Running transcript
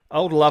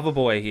Old lover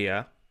boy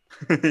here.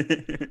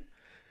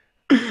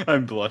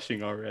 I'm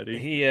blushing already.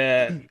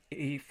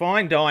 He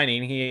fine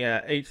dining. He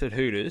eats at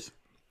Hooters.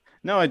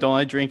 No, I don't.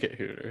 I drink at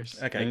Hooters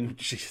Okay, and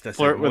jeez, that's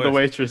flirt even with the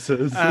worse.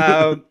 waitresses.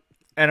 Um,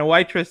 and a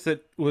waitress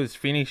that was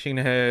finishing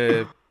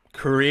her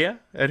career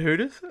at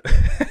Hooters.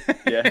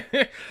 Yeah.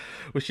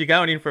 Was she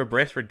going in for a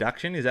breast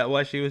reduction? Is that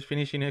why she was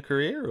finishing her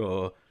career,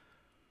 or?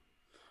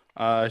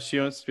 She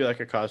wants to be like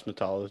a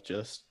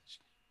cosmetologist.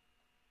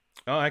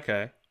 Oh,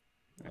 okay.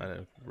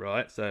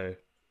 Right. So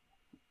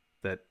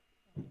that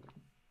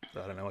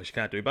I don't know why she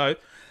can't do both,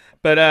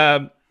 but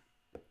I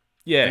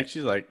yeah. think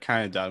she's like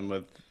kind of done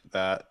with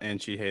that,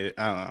 and she hated.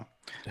 I don't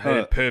know.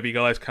 Heard pervy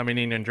guys coming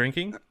in and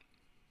drinking.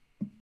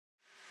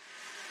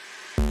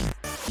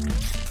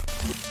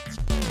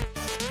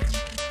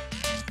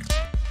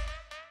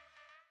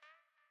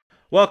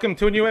 Welcome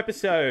to a new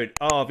episode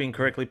of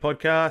Incorrectly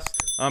Podcast.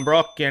 I'm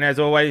Brock, and as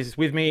always,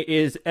 with me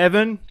is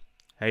Evan.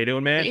 How you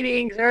doing, man?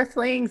 Greetings,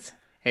 Earthlings.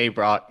 Hey,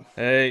 Brock.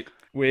 Hey,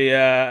 we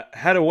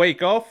had a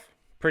week off,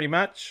 pretty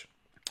much.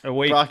 A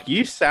week. Brock,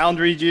 you sound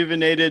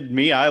rejuvenated.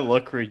 Me, I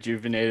look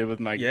rejuvenated with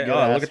my Yeah. good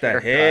Oh, look ass at that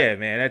haircut. hair,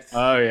 man.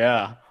 Oh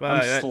yeah, Well, I'm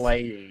that's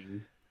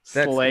slaying,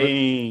 that's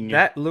slaying.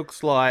 that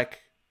looks like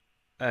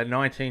a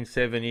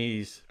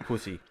 1970s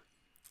pussy.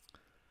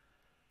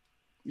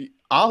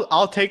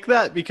 I'll take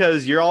that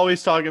because you're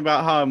always talking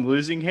about how I'm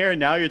losing hair.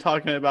 Now you're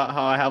talking about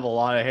how I have a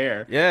lot of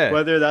hair. Yeah.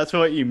 Whether that's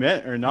what you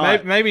meant or Maybe,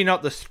 not. maybe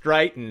not the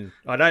straighten.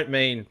 I don't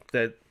mean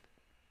that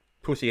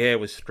pussy hair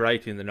was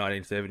straight in the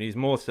 1970s.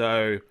 More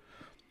so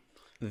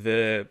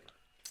the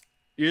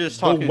You're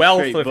just the talking wealth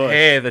straight of bush.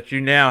 hair that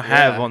you now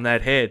have Yeah. on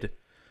that head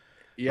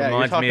Yeah, you're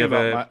reminds me talking of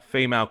about a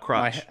female my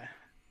crutch.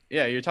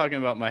 yeah, you're talking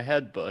about my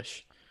head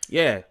bush.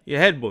 Yeah, your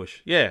head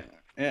bush. Yeah,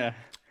 Yeah.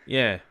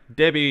 yeah.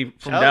 Debbie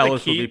from Shout out to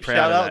Dallas will be Keep. proud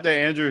Shout of out that. to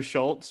Andrew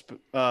Schultz,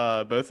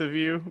 both of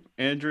you.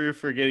 Andrew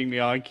for getting me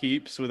on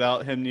Keeps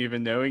without him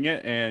even knowing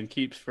it, and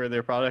Keeps for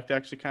their product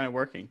actually kind of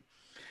working.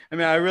 I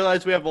mean, I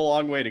realize we have a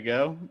long way to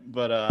go,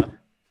 but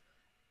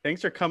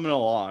things are coming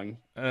along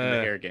in the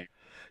Uh, hair game.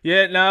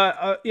 yeah,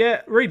 no,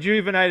 yeah,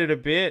 rejuvenated a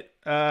bit.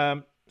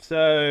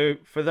 So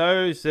for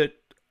those that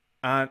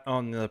aren't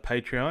on the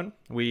Patreon,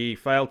 we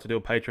failed to do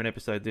a Patreon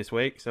episode this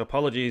week. So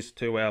apologies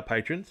to our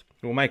patrons.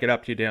 We'll make it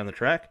up to you down the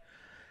track.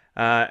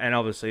 And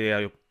obviously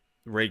our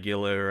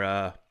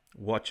regular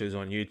watchers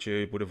on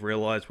YouTube would have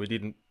realised we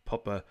didn't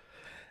pop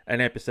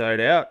an episode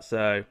out.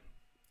 So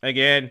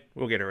again,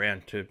 we'll get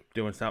around to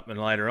doing something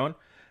later on.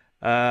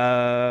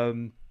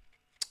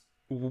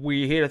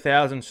 We hit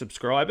 1,000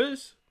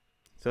 subscribers,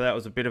 so that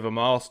was a bit of a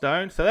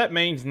milestone. So that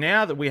means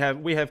now that we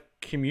have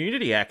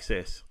community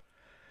access,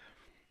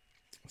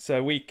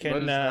 so What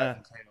does that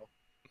entail?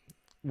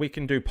 we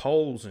can do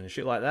polls and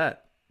shit like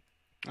that.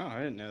 Oh, I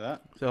didn't know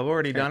that. So I've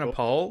already Okay, done a cool.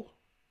 poll.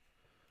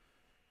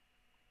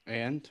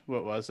 And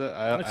what was it? It's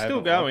I still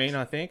haven't going. looked.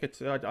 I think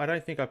it's. I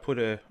don't think I put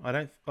a. I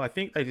don't. I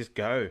think they just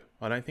go.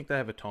 I don't think they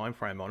have a time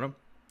frame on them,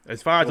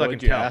 as far as What I can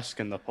would you tell. ask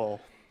in the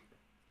poll?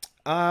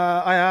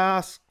 I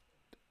asked,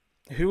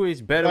 who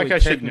is better Like with I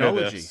should know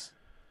technology? this.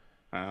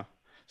 Oh,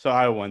 so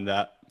I won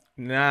that.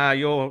 Nah,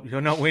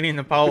 you're not winning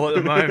the poll at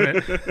the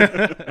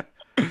moment.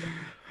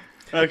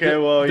 Okay,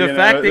 well, The you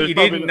fact know, that there's you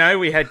probably didn't know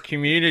we had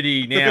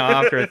community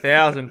now after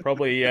 1,000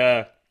 probably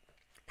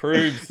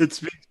proves. it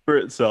speaks for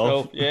itself.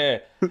 Well, yeah.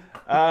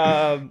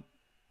 Um,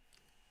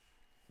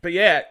 but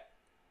yeah,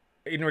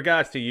 in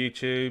regards to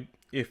YouTube,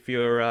 if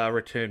you're a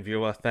return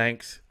viewer,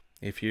 thanks.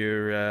 If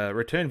you're a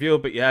return viewer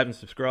but you haven't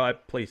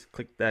subscribed, please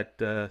click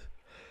that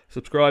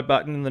subscribe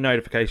button and the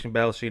notification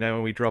bell so you know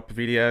when we drop a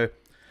video.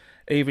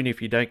 Even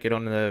if you don't get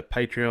on the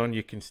Patreon,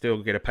 you can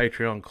still get a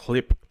Patreon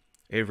clip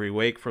every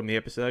week from the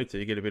episode, so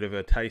you get a bit of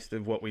a taste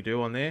of what we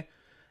do on there.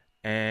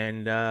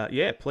 And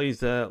yeah,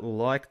 please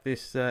like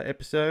this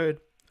episode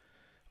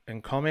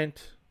and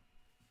comment.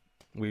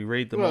 We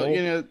read them Well, all.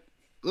 you know,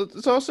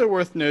 it's also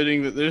worth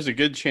noting that there's a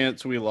good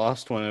chance we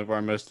lost one of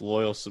our most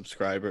loyal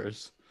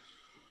subscribers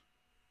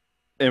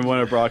and one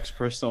of Brock's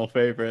personal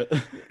favorite.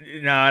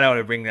 No, I don't want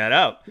to bring that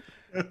up.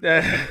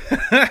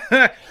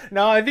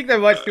 No, I think they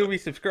might still be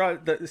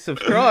subscribed.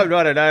 Subscribed,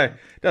 I don't know.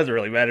 Doesn't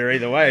really matter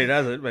either way,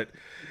 does it? But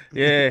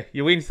yeah,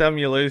 you win some,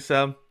 you lose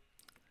some.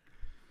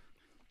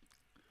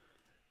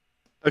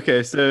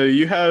 Okay, so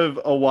you have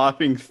a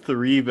whopping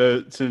 3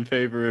 votes in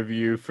favor of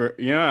you for,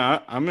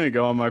 I'm gonna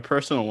go on my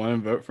personal one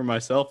and vote for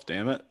myself.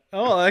 Damn it,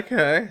 Oh,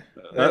 okay.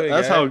 There we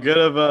that's go. how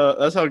good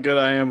that's how good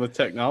I am with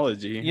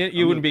technology.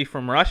 You wouldn't be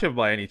from Russia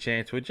by any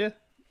chance, would you?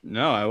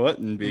 No, I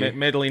wouldn't be.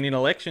 Meddling in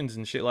elections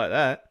and shit like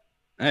that.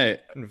 Hey,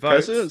 And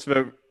votes.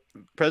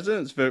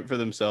 presidents vote for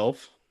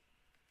themselves.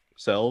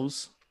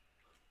 Selves.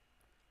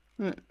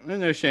 There's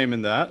no shame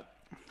in that.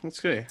 Let's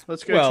go.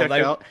 Let's go Well, check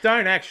they out.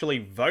 don't actually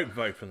vote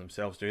for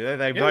themselves, do they?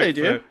 They Yeah, vote they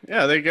do. for.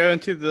 Yeah, they go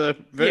into the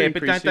Yeah, voting but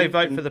don't they precinct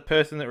vote and- for the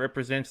person that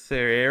represents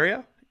their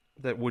area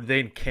that would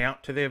then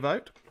count to their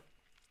vote?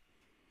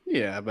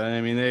 Yeah, but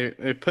I mean,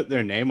 they put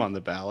their name on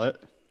the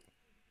ballot.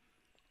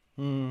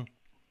 Hmm.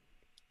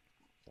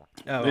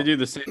 Oh, They do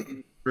the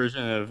same.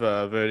 version of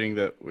voting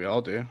that we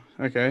all do.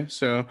 Okay,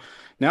 so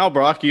now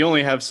Brock, you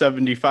only have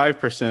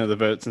 75% of the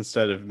votes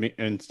instead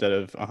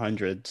of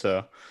 100.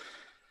 So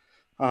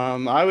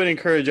I would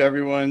encourage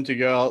everyone to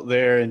go out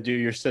there and do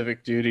your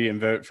civic duty and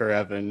vote for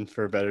Evan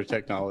for better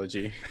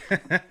technology.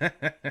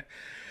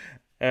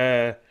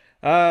 uh,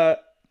 uh,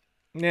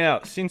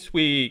 Now, since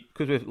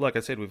because we've, like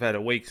I said, we've had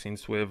a week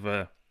since we've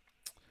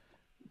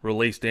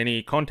released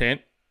any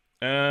content.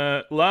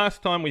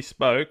 Last time we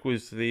spoke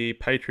was the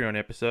Patreon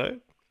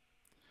episode,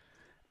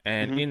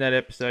 and in that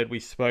episode we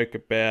spoke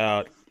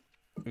about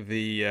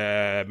the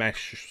mass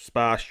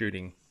spa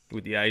shooting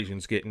with the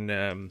Asians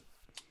getting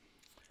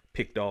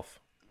picked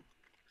off.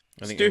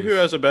 Stu, who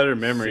has a better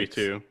memory 6.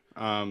 too.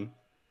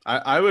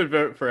 I would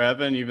vote for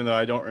Evan, even though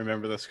I don't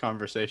remember this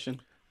conversation.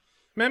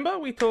 Remember,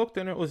 we talked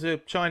and it was a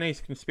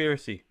Chinese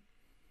conspiracy.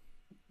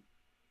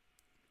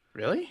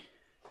 Really?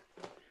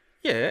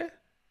 Yeah.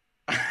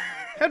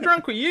 How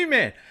drunk were you,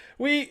 man?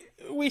 We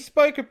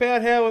spoke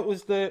about how it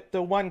was the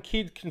one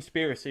kid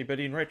conspiracy, but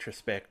in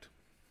retrospect.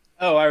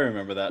 Oh, I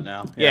remember that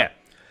now. Yeah.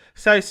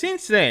 So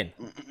since then,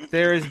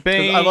 there has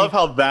been... I love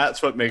how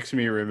that's what makes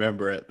me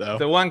remember it, though.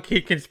 The one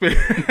kid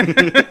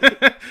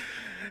conspiracy.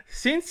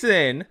 Since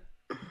then,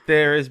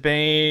 there has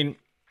been,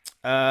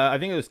 I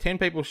think it was 10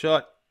 people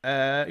shot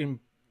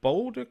in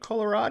Boulder,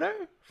 Colorado,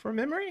 from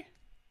memory,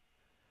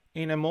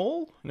 in a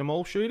mall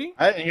shooting.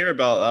 I didn't hear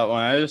about that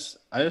one.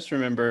 I just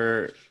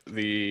remember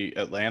the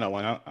Atlanta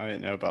one. I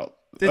didn't know about.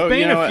 There's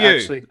been a few.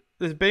 Actually,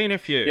 there's been a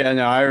few. Yeah,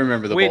 no, I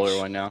remember the Boulder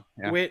one now.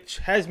 Yeah. Which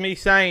has me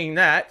saying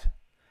that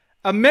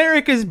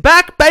America's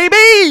back,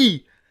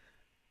 baby.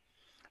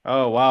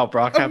 Oh wow,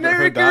 Brock!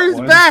 America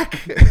is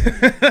back.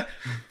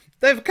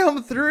 They've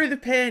come through the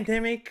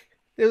pandemic.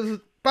 There was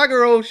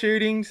bugger all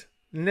shootings.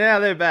 Now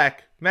they're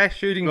back. Mass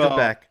shootings are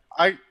back.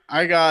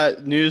 I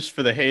got news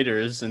for the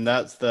haters, and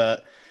that's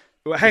that.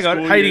 Well, hang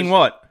on, hating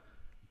what?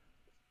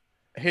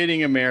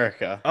 Hating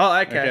America. Oh,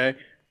 okay.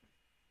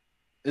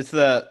 It's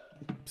that.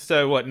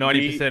 So what?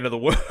 90% of the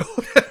world.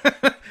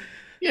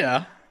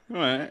 Yeah. All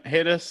right.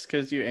 Hate us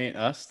because you ain't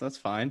us. That's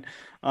fine.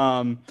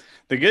 The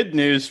good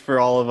news for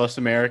all of us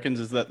Americans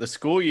is that the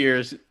school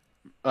year's,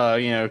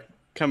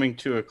 coming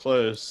to a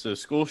close. So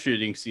school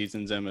shooting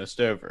season's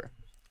almost over.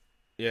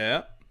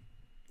 Yeah.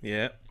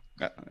 Yeah,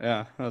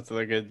 that's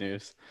the good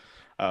news.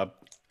 But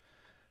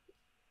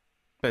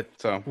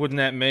wouldn't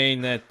that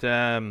mean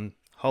that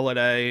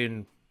holiday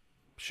and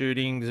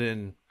shootings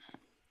and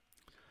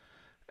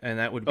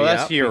that would be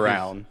that's up? year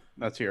round.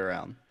 That's year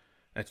round.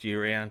 That's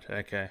year round.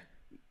 Okay.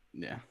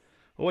 Yeah.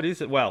 What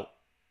is it? Well,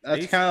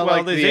 that's kind of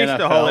like there's the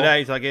Easter NFL.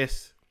 holidays, I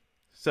guess.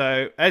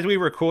 So as we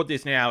record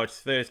this now, it's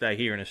Thursday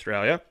here in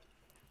Australia.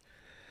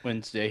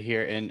 Wednesday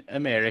here in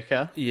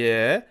America.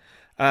 Yeah.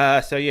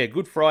 So yeah,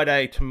 Good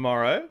Friday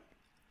tomorrow,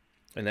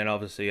 and then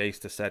obviously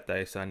Easter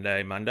Saturday,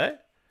 Sunday, Monday.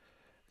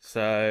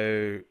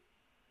 So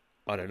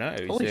I don't know.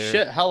 Holy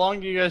shit! How long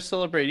do you guys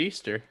celebrate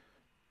Easter?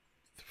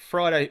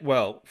 Friday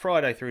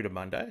through to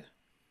Monday.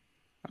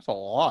 That's a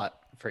lot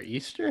for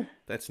Easter.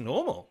 That's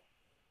normal.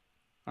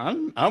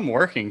 I'm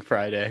working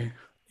Friday.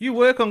 You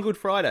work on Good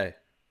Friday?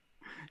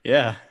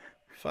 Yeah.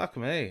 Fuck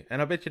me.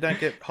 And I bet you don't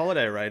get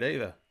holiday rate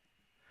either.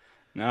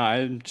 No,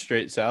 I'm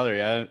straight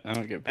salary. I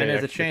don't get paid. And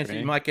there's a chance that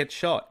you might get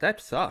shot. That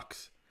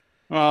sucks.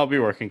 Well, I'll be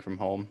working from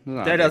home.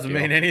 That doesn't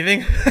mean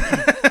anything.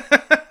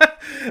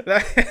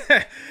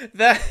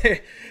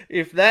 that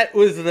if that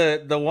was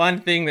the one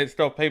thing that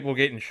stopped people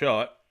getting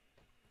shot,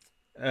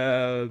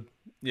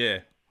 yeah.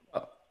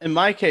 In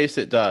my case,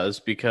 it does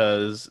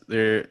because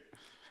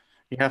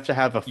you have to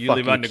have a you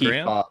fucking live underground?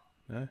 key fob.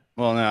 No?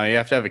 Well, no, you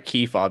have to have a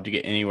key fob to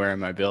get anywhere in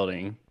my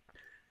building.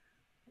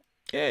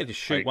 Yeah, just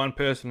shoot one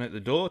person at the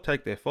door,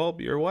 take their fob,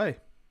 you're away.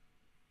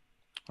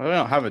 I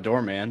don't have a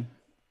doorman.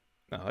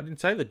 No, I didn't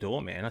say the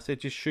doorman. I said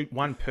just shoot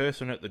one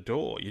person at the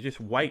door. You just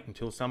wait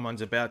until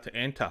someone's about to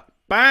enter.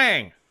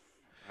 Bang!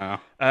 Oh.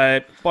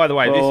 By the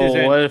way, this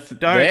isn't... What if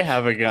they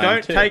have a gun,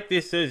 Don't too? take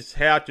this as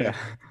how to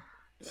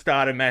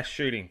start a mass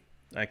shooting,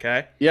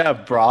 okay? Yeah,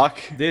 Brock.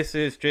 This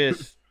is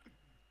just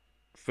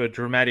for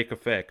dramatic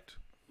effect.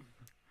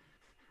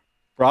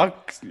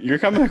 Brock, you're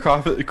coming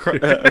across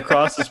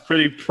as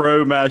pretty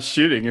pro mass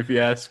shooting, if you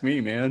ask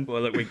me, man.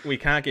 Well, look, we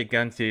can't get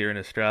guns here in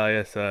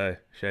Australia, so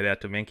shout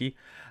out to Minky.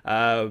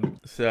 So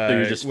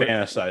you're just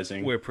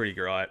fantasizing. We're pretty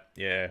great,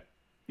 yeah.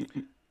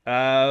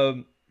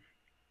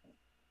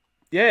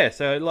 Yeah,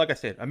 so like I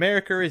said,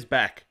 America is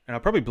back. And I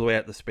probably blew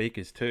out the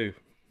speakers too,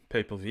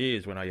 people's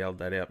ears when I yelled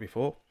that out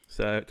before.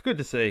 So it's good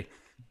to see.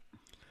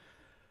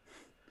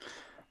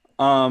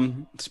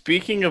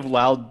 Speaking of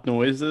loud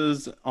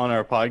noises on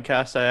our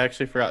podcast, I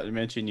actually forgot to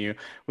mention you.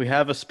 We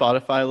have a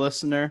Spotify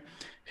listener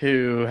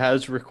who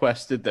has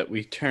requested that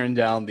we turn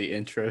down the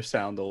intro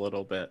sound a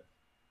little bit.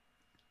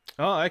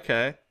 Oh,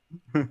 okay.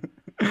 I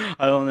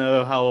don't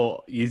know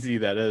how easy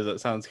that is. That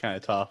sounds kind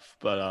of tough,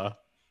 but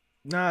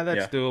no,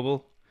 that's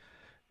doable.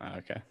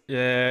 Okay.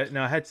 Yeah,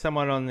 no, I had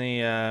someone on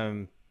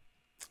the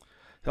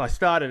so I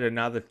started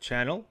another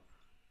channel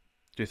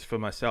just for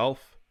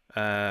myself.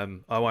 I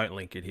won't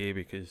link it here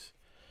because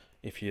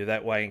if you're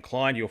that way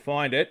inclined, you'll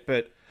find it.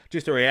 But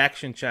just a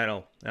reaction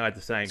channel. I had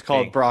the same It's thing.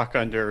 called Brock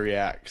Under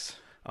Reacts.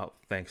 Oh,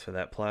 thanks for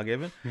that plug,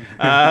 Evan.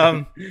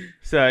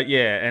 So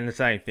yeah, and the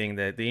same thing.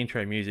 The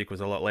intro music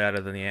was a lot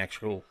louder than the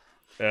actual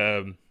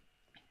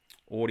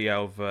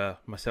audio of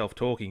myself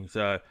talking.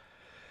 So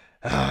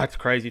it's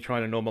crazy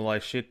trying to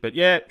normalize shit. But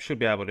yeah, should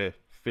be able to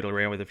fiddle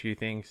around with a few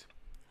things.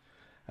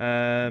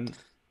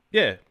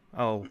 Yeah,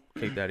 I'll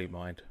keep that in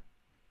mind.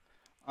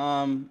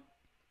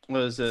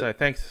 What is it? So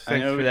thanks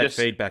for that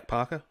feedback,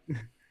 Parker.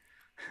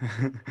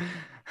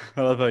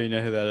 I love how you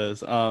know who that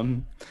is. What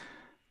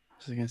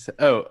was I gonna say?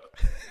 Oh,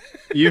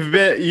 you've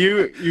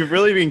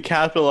really been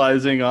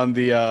capitalizing on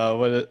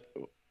the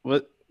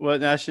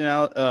what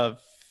nationality?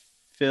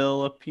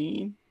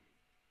 Philippine.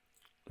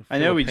 I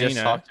know we just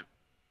talked.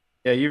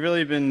 Yeah, you've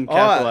really been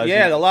capitalizing. Oh,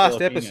 yeah, the last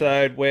Filipino.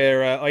 episode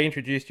where I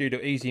introduced you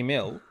to Easy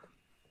Mill.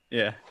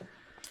 Yeah.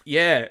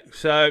 Yeah,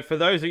 so for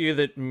those of you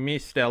that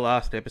missed our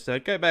last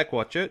episode, go back,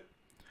 watch it.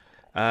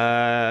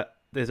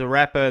 There's a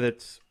rapper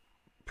that's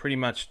pretty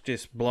much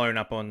just blown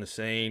up on the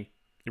scene,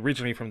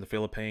 originally from the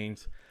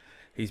Philippines.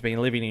 He's been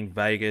living in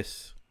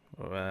Vegas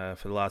for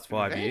the last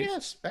 5 years.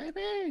 Vegas,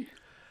 baby.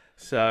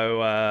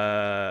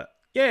 So,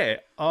 yeah,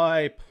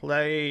 I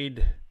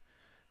played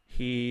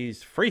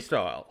his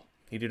freestyle.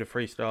 He did a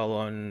freestyle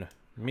on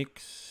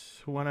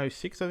Mix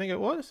 106, I think it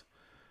was,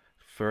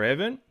 for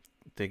Evan,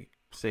 to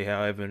see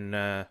how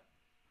Evan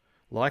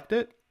liked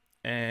it.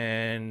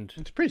 And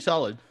it's pretty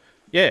solid.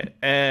 Yeah,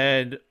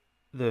 and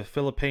the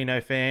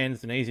Filipino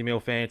fans and Easy Meal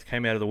fans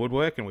came out of the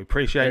woodwork, and we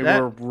appreciate that.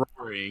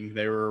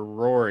 They were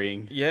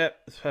roaring. Yeah,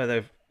 so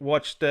they've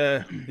watched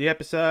the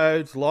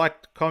episodes,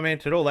 liked,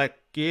 commented, all that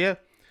gear.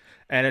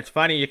 And it's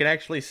funny, you can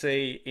actually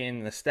see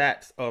in the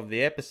stats of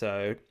the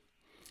episode,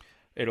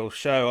 it'll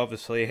show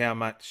obviously how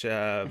much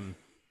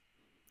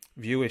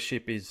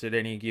viewership is at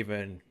any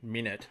given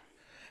minute.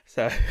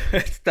 So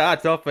it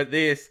starts off at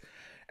this,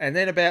 and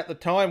then about the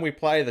time we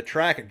play the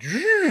track,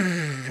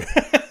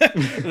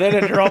 then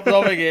it drops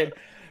off again.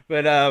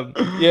 But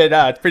yeah,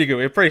 no, it's pretty good.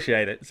 We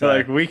appreciate it. So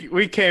like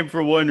we came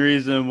for one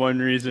reason.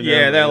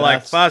 Yeah, they're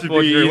like, fast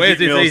forward through. Where's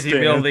this Easy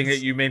Meal thing that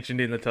you mentioned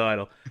in the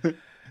title?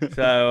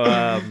 So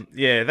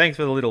yeah, thanks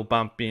for the little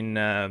bump in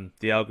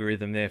the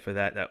algorithm there for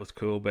that. That was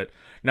cool. But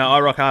no,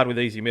 I rock hard with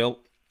Easy Meal.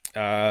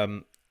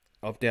 I've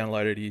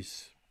downloaded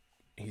his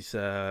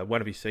one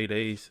of his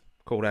CDs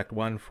called Act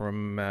One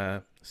from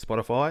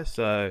Spotify.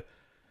 So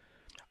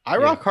I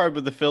rock hard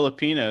with the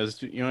Filipinos.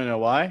 You want to know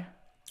why?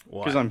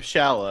 Why? Because I'm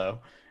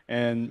shallow,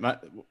 and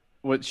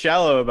what's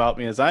shallow about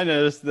me is I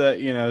noticed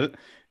that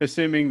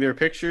assuming their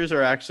pictures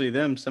are actually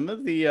them, some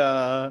of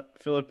the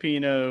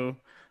Filipino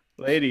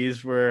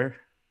ladies were.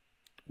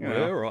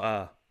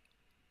 Well,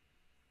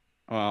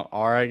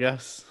 are, I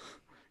guess.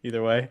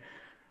 Either way.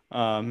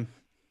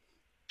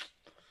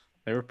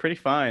 They were pretty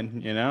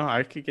fine,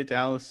 I could get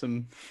down with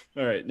some.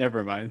 All right,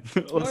 never mind.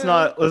 Let's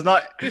not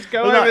just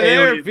go over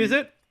there and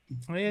visit.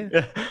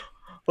 Yeah.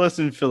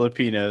 Listen,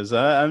 Filipinos,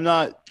 I'm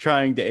not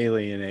trying to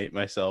alienate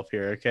myself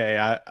here, okay?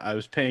 I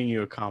was paying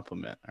you a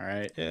compliment, all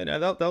right? Yeah,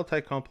 no, they'll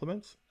take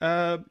compliments.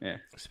 Yeah.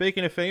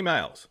 Speaking of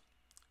females,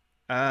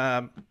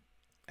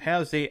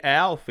 how's the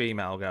owl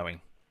female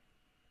going?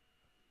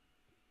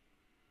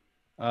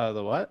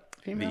 The what?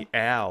 Female? The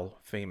owl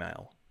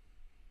female.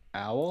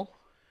 Owl?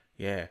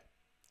 Yeah.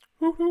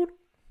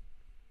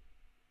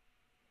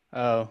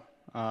 Oh,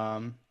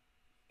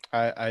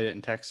 I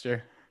didn't text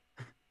her.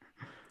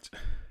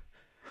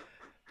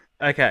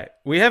 Okay,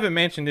 we haven't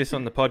mentioned this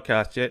on the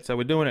podcast yet, so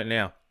we're doing it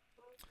now.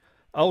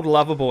 Old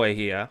lover boy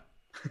here.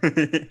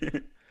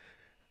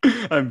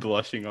 I'm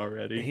blushing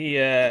already.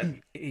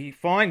 He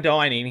fine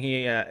dining.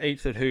 He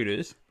eats at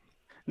Hooters.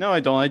 No, I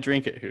don't. I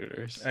drink at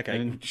Hooters. Okay,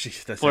 and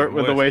jeez, flirt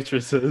with the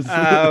waitresses.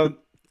 And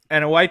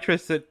a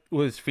waitress that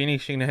was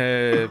finishing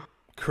her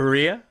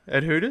career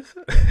at Hooters.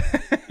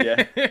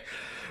 Yeah.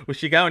 Was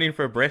she going in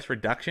for a breast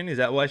reduction? Is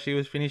that why she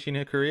was finishing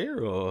her career,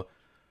 or?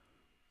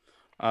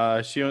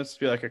 She wants to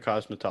be like a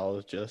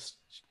cosmetologist.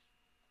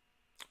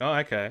 Oh,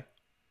 okay.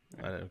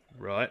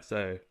 Right,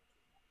 so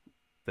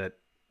that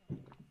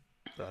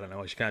I don't know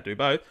why she can't do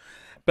both,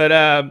 but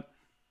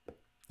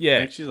yeah. I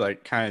think she's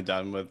like kind of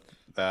done with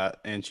that,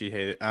 and she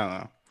hated. I don't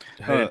know.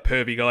 Hated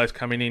pervy guys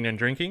coming in and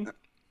drinking.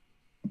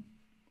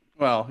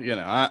 Well,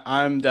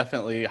 I'm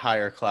definitely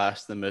higher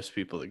class than most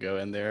people that go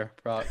in there,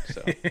 Brock.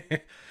 So.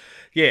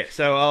 Yeah,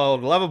 so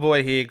old lover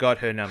boy here got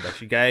her number.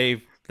 She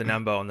gave the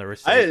number on the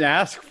receipt. I didn't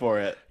ask for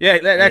it. Yeah,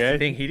 that's the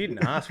thing. He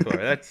didn't ask for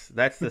it.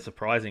 That's the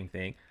surprising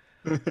thing.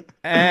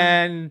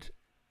 And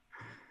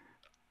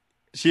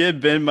she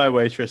had been my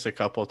waitress a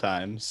couple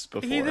times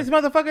before. This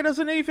motherfucker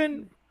doesn't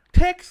even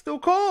text or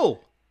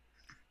call.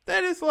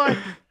 That is like...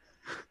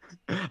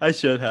 I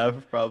should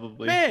have,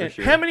 probably. Man, for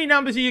sure. How many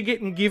numbers are you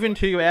getting given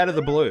to you out of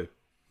the blue?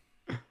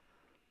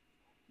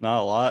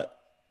 Not a lot.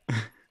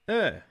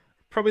 Yeah.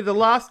 Probably the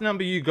last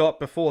number you got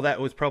before that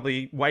was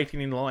probably waiting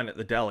in line at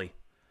the deli.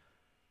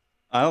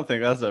 I don't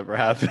think that's ever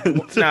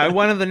happened. No,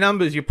 one of the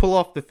numbers you pull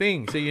off the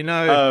thing, so you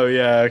know. Oh,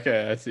 yeah,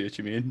 okay. I see what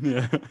you mean.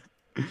 Yeah.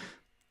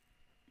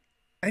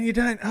 And you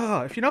don't.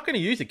 Oh, if you're not going to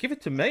use it, give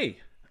it to me.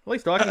 At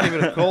least I can give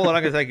it a call and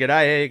I can say, "G'day,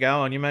 how you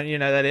going? You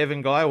know that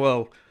Evan guy?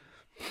 Well,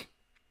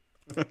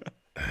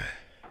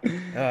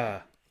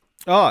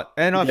 oh,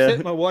 and I've Yeah.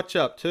 set my watch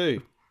up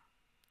too.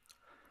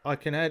 I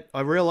can add.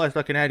 I realised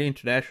I can add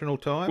international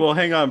time. Well,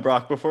 hang on,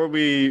 Brock. Before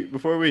we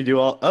do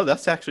all, oh,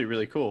 that's actually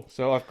really cool.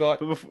 So I've got.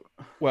 But before,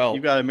 you've Well,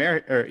 got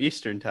American or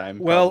Eastern time,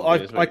 well,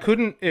 probably is I what.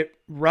 couldn't. It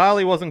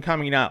Raleigh wasn't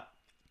coming up.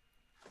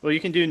 Well, you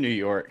can do New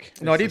York.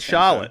 No, I It's the did same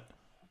time. Charlotte.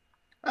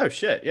 Oh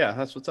shit! Yeah,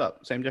 that's what's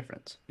up. Same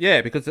difference.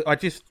 Yeah, because I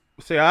just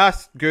see. I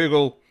asked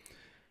Google.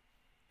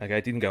 Okay,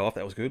 it didn't go off.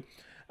 That was good.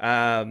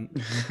 Well, I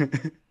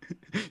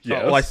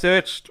Yes.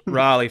 searched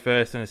Raleigh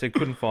first, and it said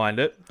couldn't find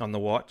it on the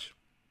watch.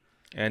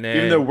 And then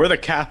Even though we're the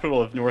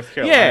capital of North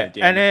yeah, Carolina,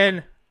 damn and it.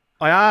 then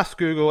I asked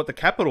Google what the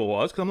capital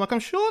was because I'm like, I'm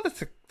sure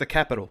that's the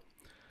capital.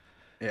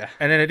 Yeah.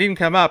 And then it didn't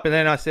come up. And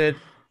then I said,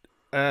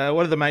 what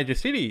are the major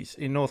cities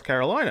in North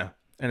Carolina?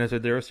 And I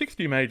said, there are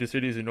 60 major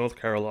cities in North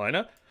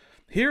Carolina.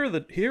 Here are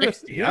the here are I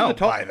the don't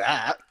top. buy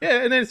that.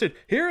 Yeah, and then it said,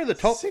 here are the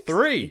top 60.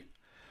 three.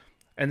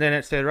 And then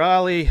it said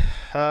Raleigh,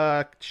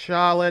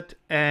 Charlotte,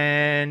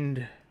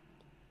 and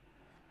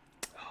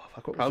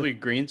fuck, what was Probably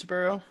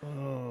Greensboro. it?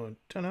 Oh,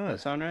 don't know. Does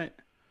that sound right?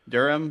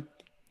 Durham.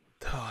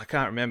 Oh, I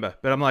can't remember.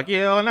 But I'm like,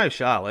 yeah, I know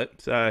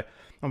Charlotte. So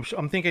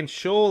I'm thinking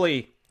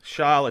surely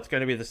Charlotte's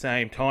going to be the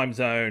same time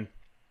zone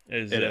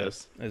as It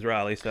is. as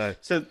Raleigh. So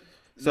So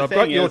I've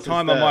got your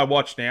time on my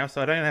watch now,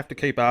 so I don't have to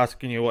keep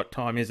asking you what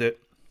time is it.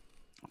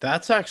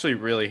 That's actually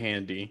really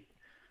handy.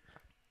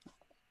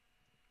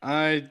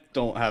 I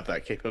don't have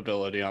that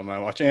capability on my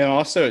watch, and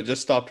also it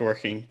just stopped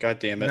working. God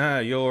damn it! No,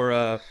 you're.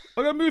 I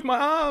gotta move my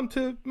arm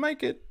to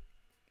make it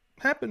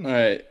happen. All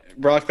right,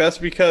 Brock. That's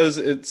because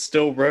it's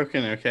still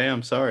broken. Okay,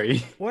 I'm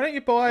sorry. Why don't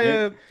you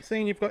buy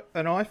seeing you've got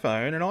an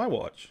iPhone and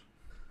iWatch?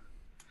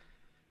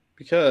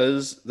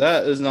 Because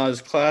that is not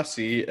as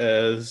classy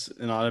as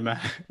an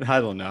automatic.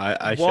 I don't know.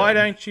 I Why should.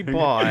 don't you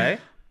buy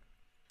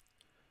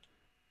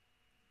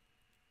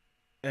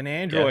an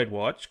Android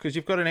watch? Because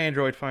you've got an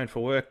Android phone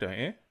for work, don't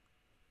you?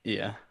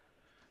 Yeah.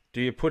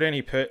 Do you put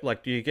any do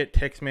you get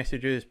text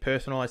messages,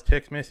 personalized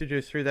text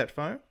messages through that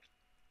phone?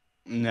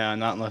 No,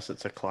 not unless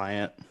it's a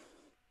client.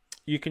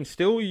 You can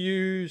still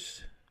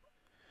use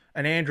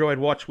an Android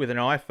watch with an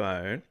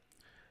iPhone,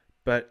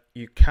 but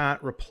you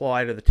can't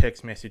reply to the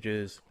text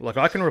messages. Like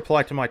I can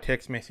reply to my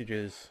text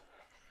messages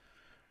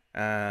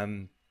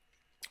via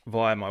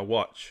my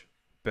watch,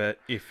 but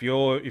if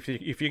you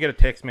get a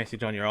text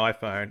message on your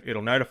iPhone,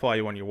 it'll notify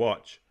you on your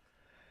watch.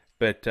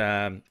 But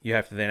you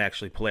have to then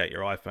actually pull out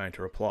your iPhone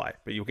to reply,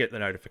 but you'll get the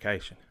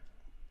notification.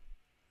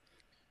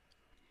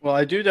 Well,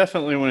 I do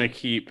definitely want to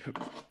keep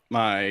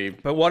my.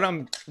 But what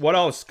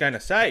I was going to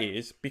say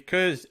is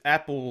because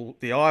Apple,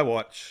 the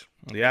iWatch,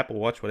 the Apple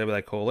Watch, whatever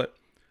they call it,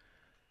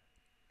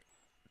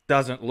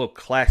 doesn't look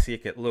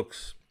classic. It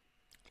looks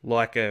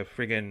like a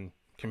friggin'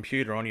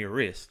 computer on your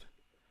wrist.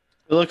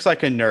 It looks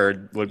like a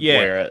nerd would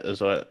wear it,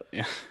 is what.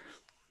 Yeah.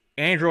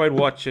 Android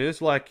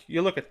watches, like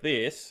you look at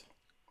this.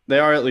 They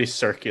are at least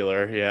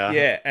circular, yeah.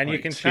 Yeah, and Like,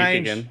 you can speak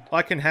change. again.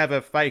 I can have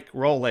a fake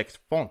Rolex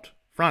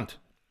front.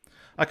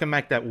 I can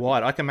make that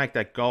white. I can make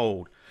that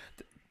gold.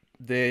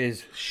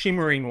 There's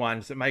shimmering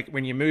ones that make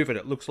when you move it,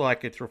 it looks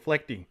like it's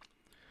reflecting.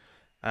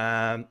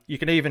 You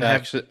can even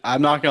have. Actually,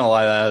 I'm not gonna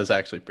lie, that is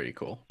actually pretty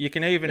cool. You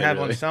can even have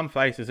on really. some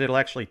faces it'll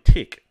actually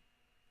tick.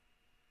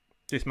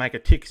 Just make a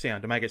tick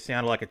sound to make it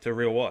sound like it's a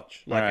real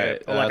watch, like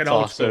Right, like an that's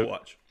old also- school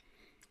watch.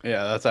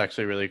 Yeah, that's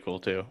actually really cool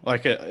too.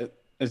 Like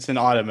it's an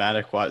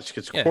automatic watch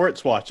because Yeah.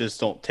 quartz watches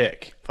don't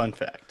tick. Fun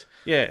fact.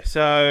 Yeah,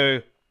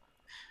 so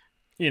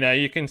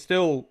you can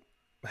still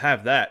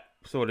have that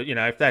sort of,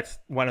 if that's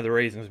one of the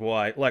reasons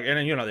why. Like,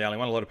 and you're not the only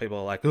one. A lot of people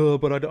are like, oh,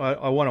 but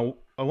I want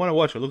to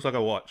watch it. Looks like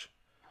a watch.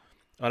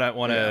 I don't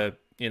want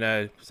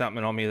to,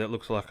 something on me that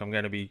looks like I'm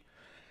going to be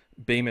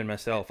beaming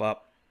myself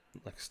up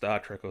like Star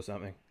Trek or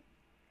something.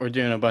 We're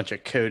doing a bunch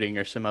of coding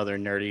or some other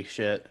nerdy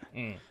shit.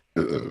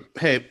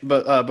 Hey,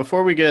 but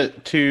before we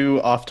get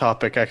too off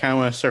topic, I kind of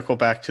want to circle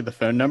back to the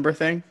phone number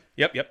thing.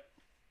 Yep.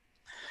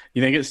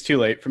 You think it's too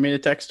late for me to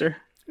text her?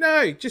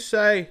 No, just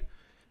say,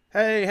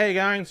 hey, how you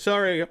going?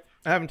 Sorry, I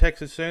haven't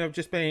texted soon. I've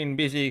just been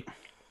busy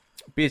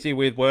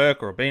with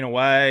work or been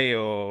away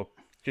or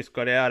just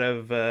got out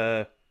of,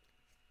 I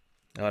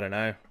don't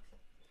know,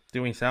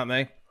 doing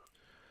something.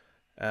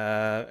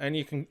 And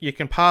you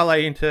can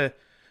parlay into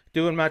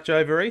doing much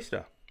over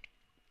Easter.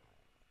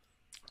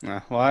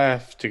 Well, I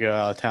have to go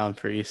out of town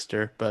for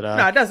Easter, but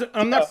No, it doesn't.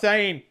 I'm not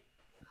saying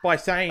by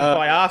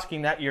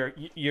asking that you're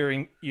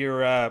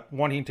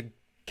wanting to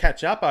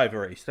catch up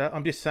over Easter.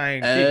 I'm just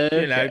saying,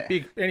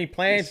 big any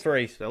plans for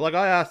Easter? Like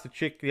I asked the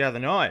chick the other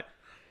night,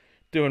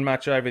 doing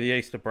much over the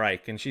Easter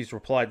break, and she's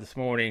replied this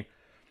morning,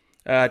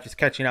 just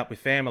catching up with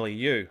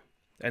family,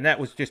 and that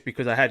was just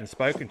because I hadn't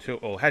spoken to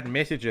or hadn't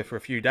messaged her for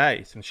a few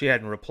days, and she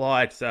hadn't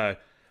replied. So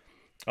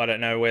I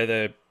don't know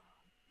whether,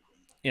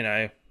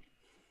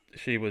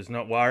 she was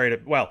not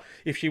worried. Well,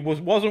 if she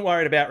wasn't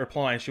worried about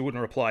replying, she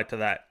wouldn't reply to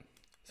that.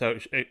 So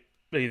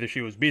either she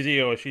was busy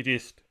or she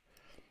just,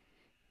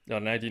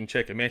 don't know, didn't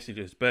check the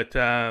messages. But,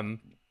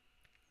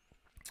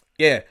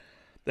 yeah,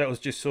 that was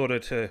just sort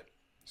of to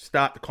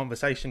start the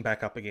conversation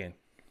back up again.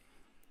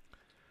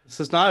 This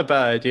is not a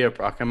bad idea,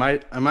 Brock. I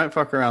might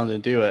fuck around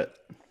and do it.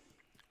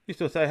 You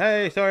still say,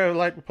 hey, sorry, I'm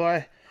late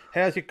reply.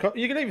 How's your...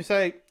 You can even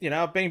say,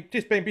 I've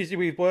been busy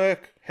with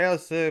work.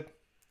 How's the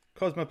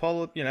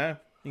Cosmopolitan,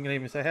 You can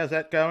even say, how's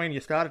that going? You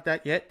started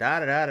that yet?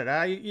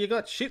 Da-da-da-da-da. You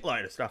got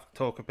shitload of stuff to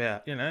talk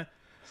about,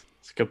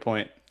 That's a good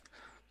point.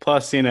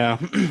 Plus,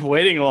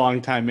 waiting a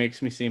long time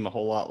makes me seem a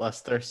whole lot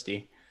less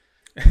thirsty.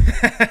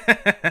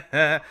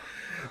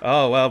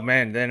 Oh, well,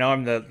 man, then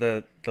I'm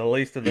the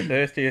least of the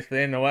thirstiest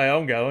then, the way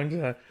I'm going.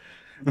 So.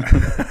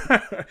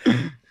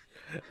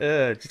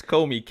 Just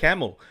call me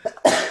Camel.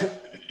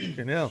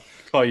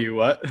 Call you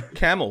what?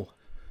 Camel.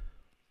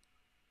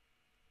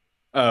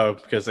 Oh,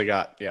 because I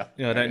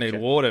don't need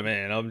water,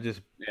 man. I'm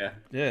just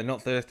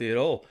not thirsty at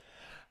all.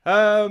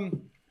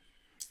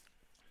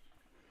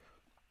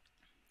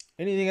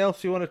 Anything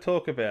else you want to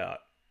talk about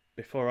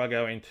before I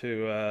go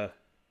into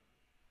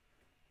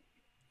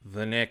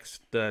the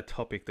next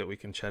topic that we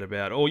can chat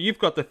about? Or you've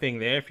got the thing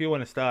there. If you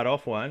want to start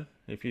off one,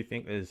 if you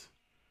think there's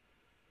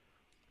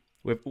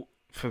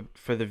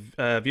for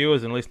the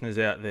viewers and listeners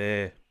out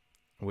there,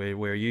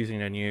 we're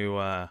using a new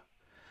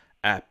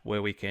app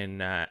where we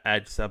can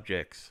add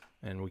subjects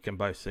and we can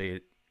both see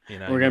it.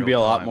 We're gonna be a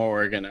lot more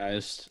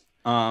organized.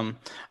 I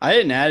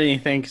didn't add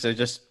anything because I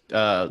just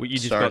you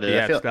just got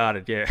the app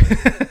started, yeah.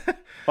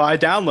 Well, I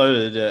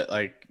downloaded it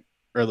like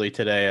early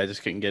today. I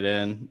just couldn't get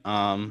in.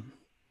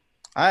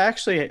 I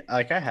actually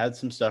I had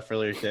some stuff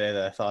earlier today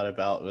that I thought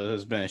about. It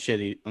has been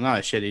not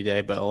a shitty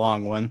day, but a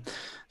long one.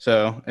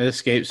 So it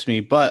escapes me.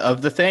 But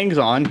of the things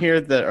on here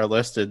that are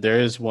listed, there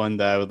is one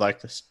that I would like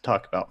to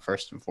talk about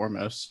first and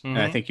foremost. Mm-hmm.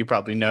 And I think you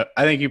probably know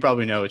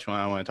which one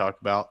I want to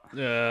talk about.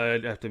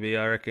 It'd have to be,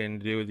 I reckon,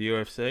 to do with the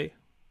UFC.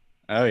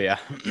 Oh yeah.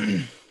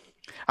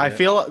 I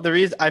feel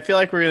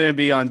like we're going to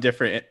be on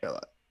different.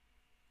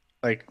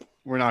 Like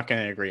we're not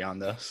going to agree on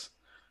this.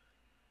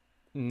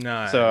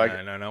 No,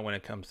 not when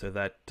it comes to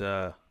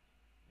that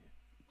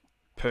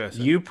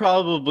person. You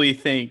probably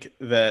think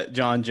that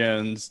John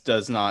Jones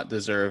does not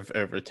deserve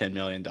over $10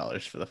 million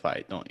for the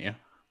fight, don't you?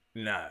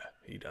 No,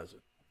 he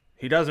doesn't.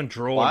 He doesn't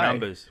draw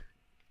numbers.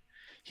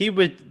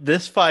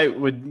 This fight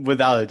would,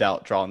 without a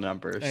doubt, draw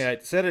numbers. Okay,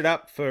 set it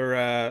up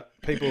for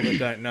people that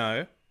don't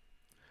know.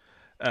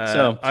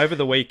 So over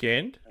the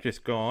weekend,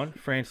 just gone,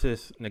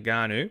 Francis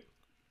Ngannou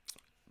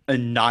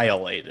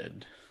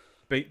annihilated,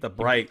 beat the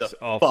brakes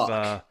off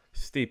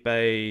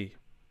Stipe.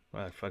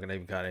 I can't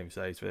even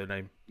say his first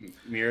name.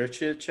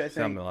 Miocic, I think.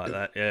 Something like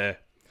that, yeah.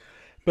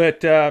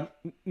 But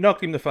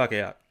knocked him the fuck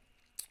out.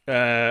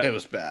 It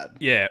was bad.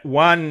 Yeah,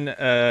 won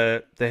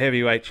the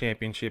heavyweight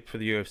championship for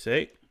the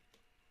UFC.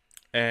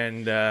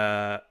 And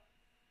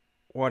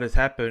what has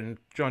happened,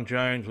 John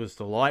Jones was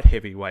the light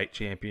heavyweight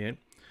champion,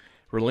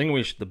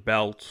 relinquished the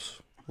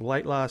belts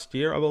late last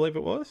year, I believe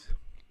it was.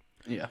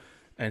 Yeah.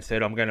 And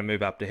said, I'm going to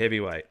move up to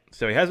heavyweight.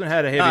 So he hasn't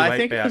had a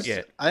heavyweight bout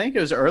yet. I think it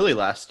was early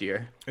last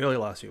year. Early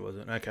last year, was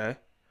it? Okay.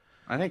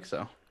 I think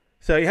so.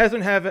 So he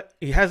hasn't had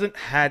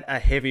a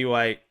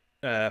heavyweight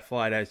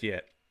fight as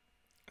yet.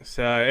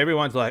 So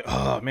everyone's like,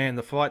 oh, man,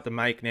 the fight to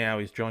make now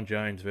is John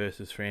Jones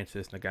versus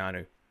Francis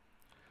Ngannou.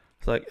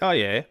 It's like, oh,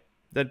 yeah,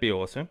 that'd be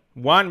awesome.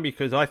 One,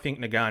 because I think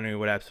Ngannou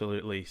would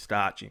absolutely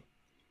starch him.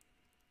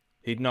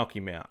 He'd knock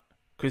him out.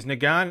 Because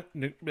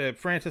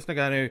Francis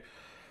Ngannou...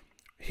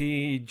 I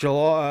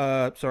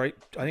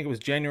think it was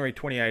January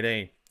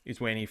 2018 is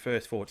when he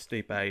first fought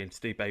Stipe, and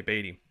Stipe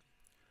beat him.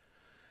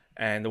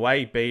 And the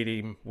way he beat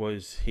him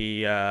was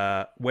he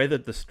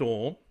weathered the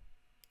storm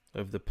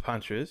of the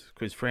punches,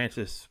 because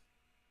Francis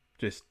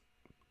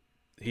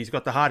he's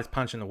got the hardest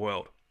punch in the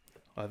world,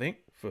 I think,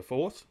 for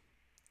force.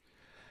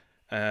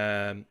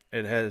 It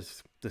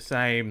has the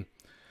same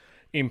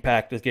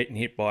impact as getting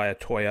hit by a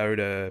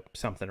Toyota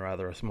something or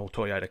other, a small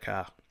Toyota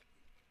car.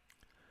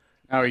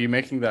 Oh, are you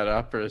making that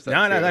up, or is that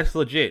No, true? that's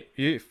legit.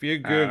 If you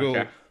Google...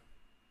 okay.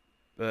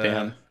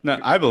 Damn. No,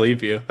 I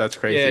believe you. That's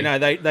crazy. Yeah, no,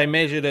 they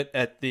measured it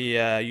at the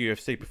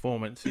UFC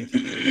Performance.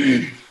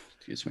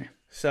 Excuse me.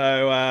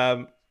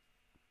 So,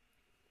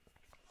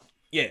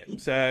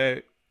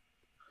 so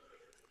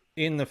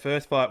in the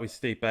first fight with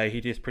Stipe,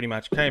 he just pretty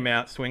much came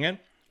out swinging,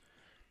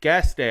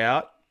 gassed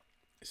out.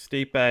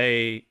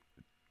 Stipe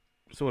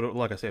sort of,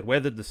 like I said,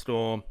 weathered the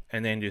storm,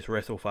 and then just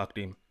wrestle-fucked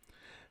him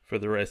for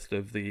the rest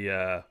of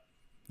the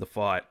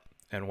fight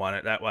and won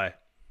it that way.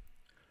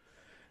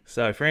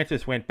 So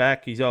Francis went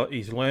back. He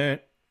learned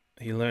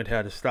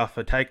how to stuff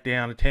a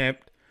takedown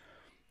attempt,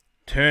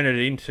 turn it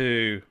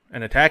into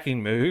an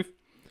attacking move.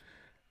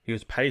 He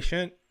was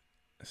patient,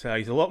 so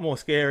he's a lot more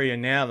scarier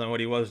now than what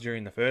he was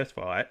during the first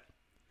fight.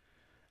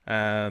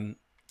 And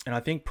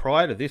I think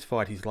prior to this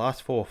fight, his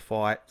last 4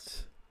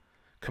 fights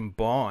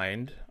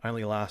combined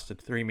only lasted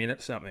 3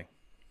 minutes something.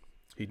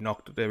 He'd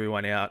knocked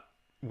everyone out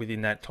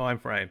within that time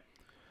frame.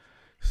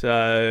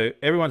 So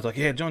everyone's like,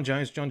 yeah, John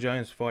Jones,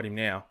 fight him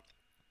now.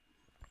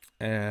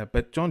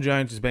 But John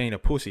Jones is being a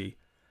pussy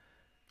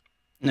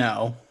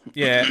No.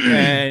 Yeah,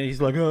 and he's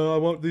like, oh, I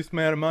want this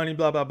amount of money,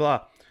 blah, blah,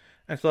 blah.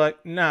 And it's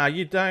like, nah,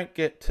 you don't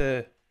get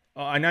to.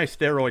 I know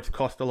steroids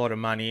cost a lot of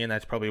money, and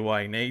that's probably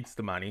why he needs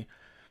the money.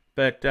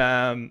 But,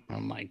 Oh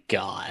my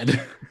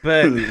God.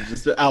 but, This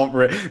is just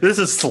outrage. This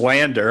is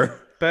slander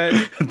but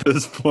at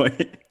this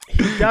point.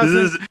 he This doesn't.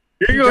 is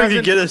He you're going to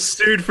doesn't. get us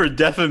sued for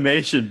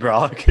defamation,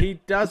 Brock. He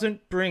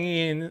doesn't bring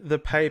in the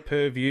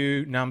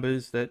pay-per-view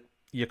numbers that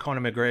your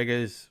Conor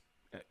McGregor's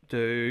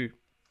do.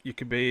 You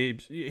could be.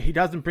 He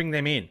doesn't bring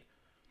them in.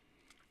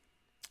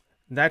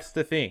 That's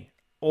the thing.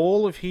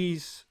 All of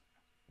his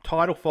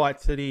title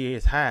fights that he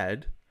has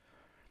had,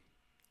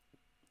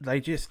 they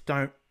just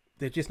don't.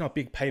 They're just not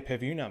big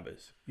pay-per-view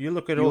numbers. You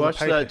look at You all the watched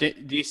pay. that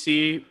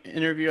DC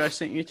interview I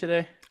sent you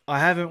today? I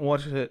haven't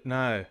watched it.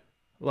 No,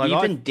 like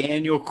Even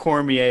Daniel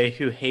Cormier,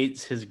 who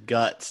hates his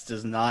guts,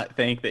 does not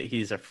think that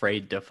he's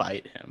afraid to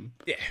fight him.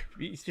 yeah,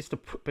 he's just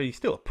but he's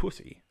still a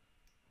pussy.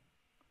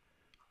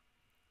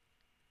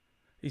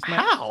 He's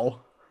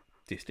How?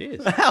 just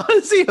is. How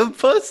is he a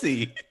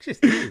pussy?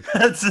 Just is.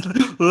 That's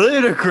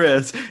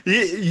ludicrous.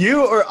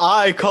 You or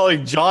I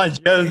calling John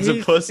Jones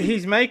a pussy?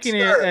 He's making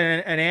it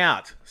an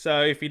out.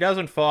 So if he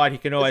doesn't fight, he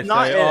can always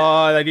not say, it.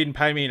 "Oh, they didn't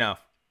pay me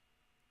enough."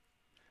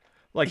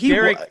 Like He's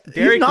Derek, not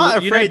you know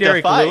afraid to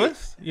Derek fight.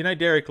 Lewis. You know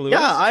Derek Lewis.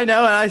 Yeah, I know,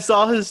 and I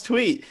saw his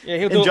tweet. Yeah,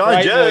 he'll And do it John for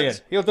 8 million.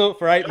 Jones. He'll do it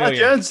for 8 John million.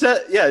 Jones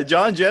said, yeah,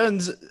 John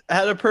Jones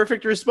had a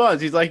perfect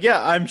response. He's like,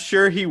 yeah, I'm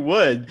sure he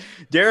would.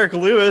 Derek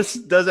Lewis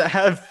doesn't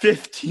have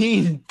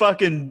 15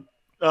 fucking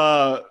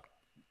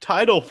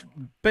title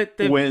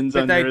wins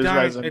but under they his don't.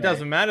 resume. It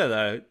doesn't matter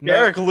though. No,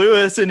 Derek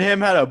Lewis and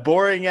him had a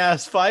boring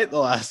ass fight the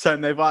last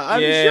time they fought.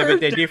 I'm yeah, sure but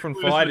they're Derek different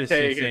Lewis would fighters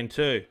take since it. then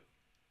too.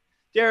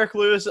 Derek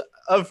Lewis,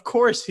 of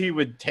course he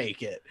would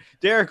take it.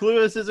 Derek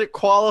Lewis isn't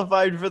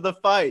qualified for the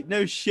fight.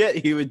 No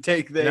shit, he would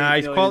take the. No, $8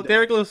 he's million.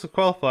 Derek Lewis is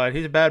qualified.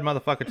 He's a bad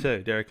motherfucker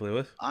too, Derek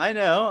Lewis. I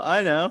know.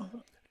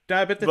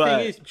 No, but the But-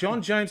 thing is,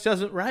 John Jones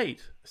doesn't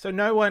rate, so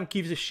no one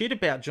gives a shit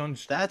about John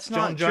That's John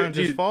not true,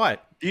 Jones's dude. fight.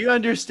 Do you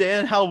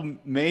understand how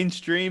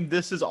mainstream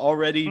this is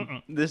already?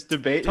 This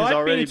debate has Type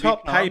already in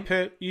top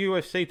become?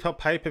 UFC top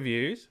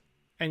pay-per-views,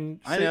 and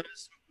I see, know,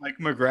 like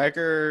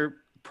McGregor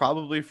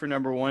probably for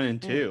number 1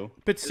 and 2.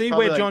 but It's see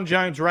probably where like- John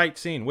Jones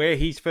rates in, where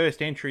his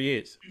first entry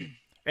is.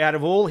 Out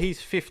of all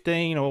his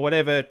 15 or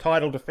whatever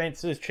title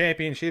defenses,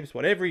 championships,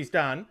 whatever he's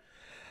done,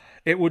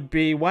 it would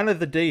be one of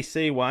the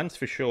DC ones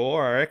for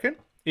sure, I reckon.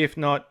 If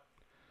not,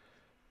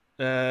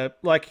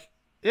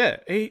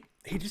 he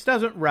just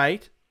doesn't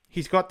rate.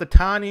 He's got the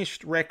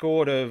tarnished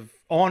record of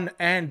on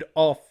and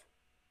off,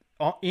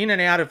 in and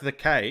out of the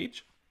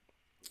cage.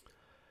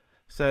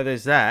 So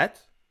there's that.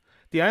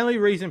 The only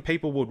reason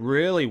people would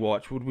really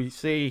watch would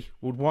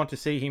want to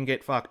see him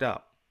get fucked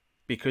up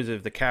because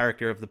of the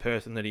character of the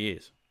person that he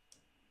is,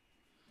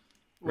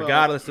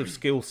 regardless of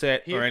skill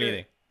set or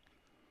anything.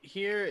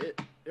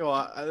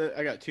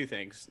 I got two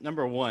things.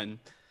 Number one,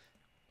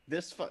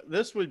 this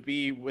would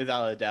be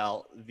without a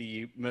doubt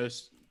the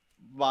most,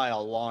 by a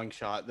long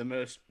shot, the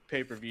most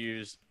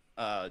pay-per-views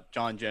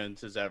John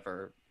Jones has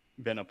ever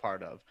been a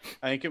part of.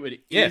 I think it would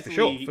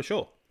For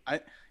sure. I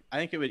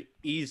think it would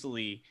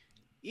easily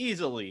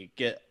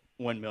get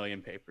 1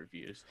 million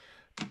pay-per-views.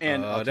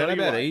 And I don't know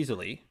about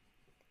easily.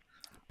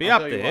 Be I'll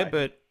up tell you there,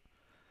 why.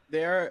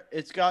 but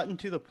It's gotten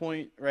to the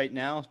point right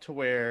now to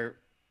where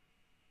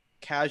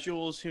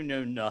casuals who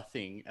know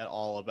nothing at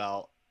all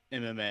about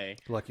MMA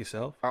like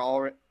yourself. are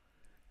already.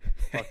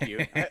 Fuck you.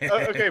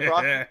 Okay,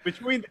 Brock.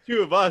 Between the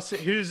two of us,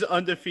 who's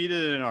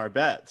undefeated in our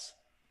bets?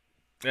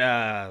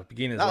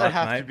 Beginner's That would luck,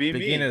 have mate. to be me.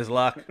 Beginner's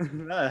luck.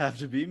 That'd have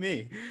to be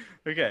me.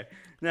 Okay.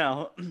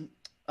 Now,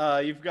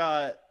 you've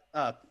got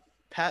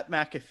Pat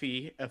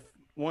McAfee,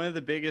 one of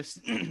the biggest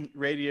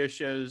radio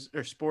shows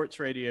or sports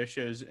radio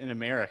shows in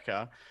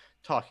America,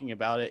 talking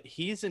about it.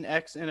 He's an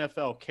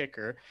ex-NFL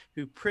kicker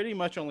who pretty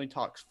much only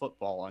talks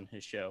football on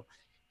his show.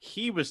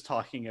 He was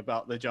talking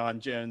about the John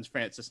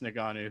Jones-Francis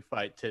Ngannou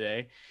fight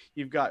today.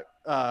 You've got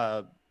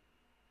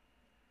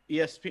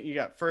ESPN, you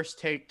got First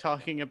Take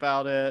talking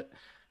about it,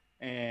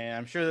 and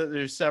I'm sure that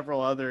there's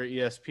several other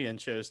ESPN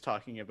shows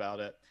talking about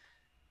it.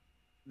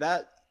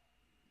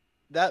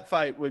 That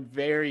fight would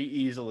very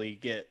easily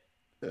get,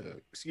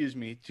 to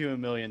 $1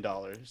 million,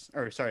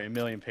 or sorry, 1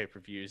 million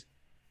pay-per-views,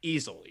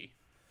 easily.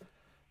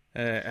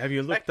 Have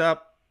you looked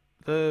up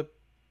the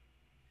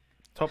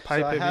top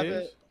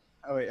pay-per-views?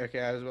 Oh wait, okay.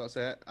 I was about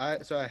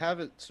to say I have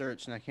it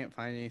searched and I can't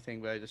find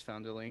anything, but I just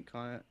found a link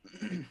on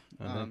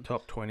it.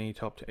 Top 20,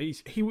 top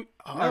 10.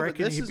 I but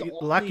reckon this he'd is be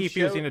only lucky if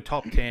he was show- in the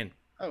top 10.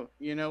 Oh,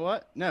 you know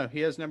what? No,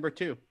 he has number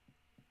 2.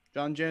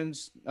 John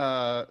Jones,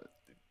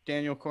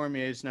 Daniel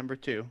Cormier is number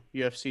 2.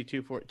 UFC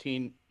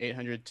 214,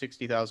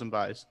 860,000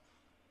 buys.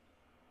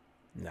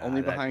 Nah,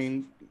 Only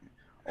behind.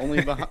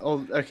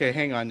 Oh, okay.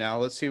 Hang on now.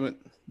 Let's see what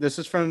this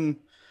is from.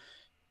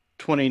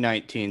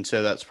 2019,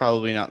 so that's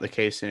probably not the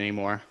case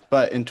anymore.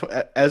 But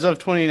as of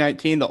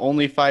 2019, the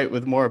only fight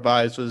with more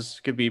buys was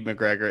Khabib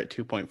McGregor at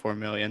 2.4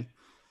 million.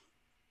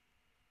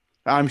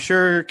 I'm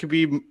sure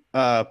Khabib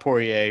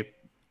Poirier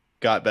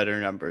got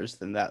better numbers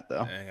than that,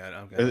 though. Hang on,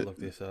 I'm going to look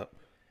this up.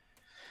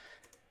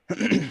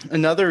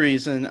 Another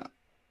reason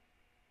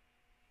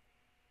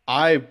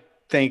I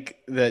think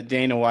that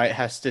Dana White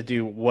has to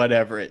do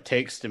whatever it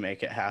takes to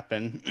make it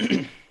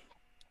happen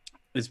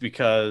is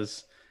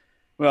because,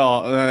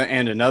 well,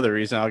 and another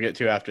reason I'll get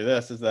to after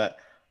this is that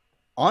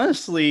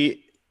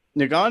honestly,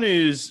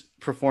 Nagannou's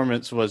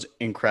performance was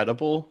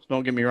incredible.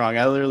 Don't get me wrong.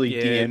 I literally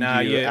Yeah, DM'd nah,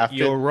 you you're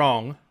after.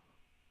 wrong.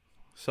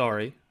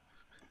 Sorry.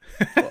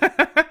 Well,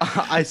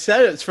 I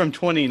said it's from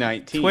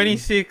 2019.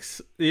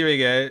 26, here we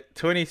go.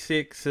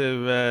 26th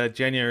of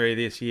January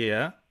this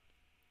year.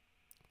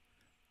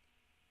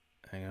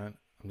 Hang on.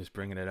 I'm just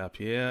bringing it up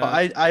here.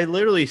 I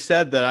literally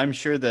said that I'm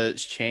sure that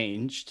it's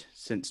changed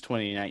since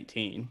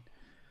 2019.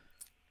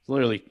 It's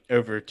literally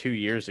over 2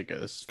 years ago.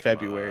 This is Come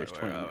February on, of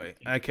where are we?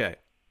 2019. Okay.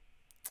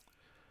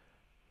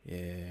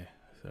 Yeah.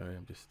 Sorry,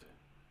 I'm just.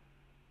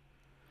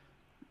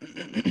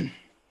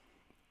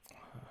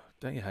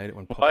 Don't you hate it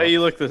when pop-ups?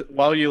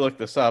 While you look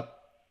this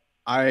up,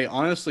 I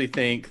honestly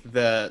think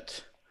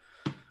that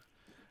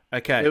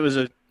Okay. it was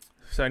a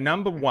So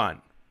number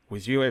one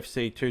was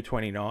UFC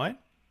 229.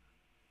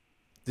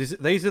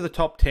 These are the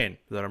top 10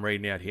 that I'm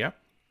reading out here.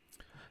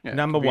 yeah,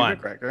 Number Khabib one,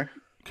 McGregor.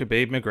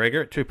 Khabib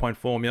McGregor at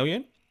 2.4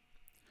 million.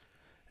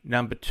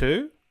 Number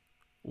two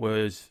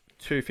was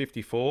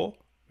 254,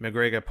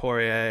 McGregor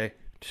Poirier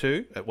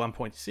 2 at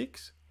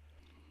 1.6.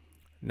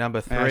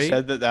 Number And I three,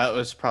 said that that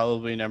was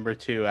probably number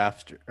two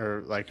after,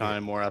 or like yeah. on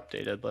a more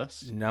updated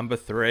list. Number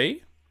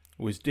three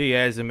was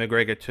Diaz and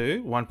McGregor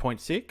 2,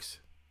 1.6.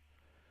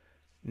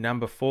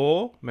 Number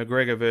four,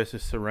 McGregor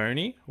versus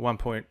Cerrone,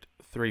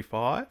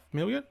 1.35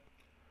 million.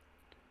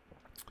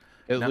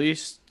 At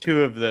least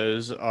two of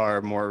those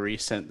are more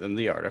recent than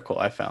the article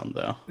I found,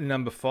 though.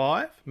 Number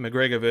five,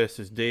 McGregor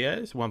versus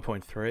Diaz,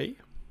 1.3.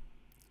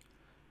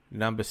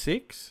 Number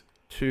six,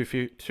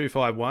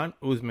 251,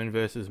 Usman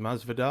versus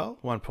Masvidal,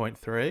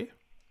 1.3.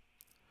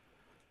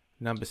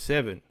 Number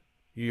seven,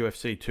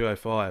 UFC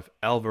 205,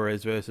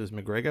 Alvarez versus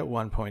McGregor,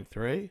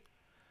 1.3.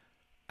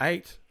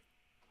 8,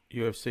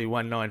 UFC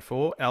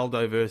 194,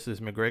 Aldo versus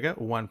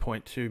McGregor,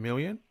 1.2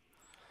 million.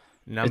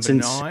 It's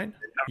Number insane. 9,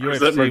 Numbers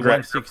that UFC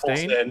McGregor pulls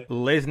 116, in.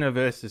 Lesnar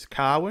versus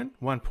Carwin,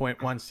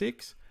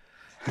 1.16.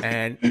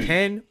 And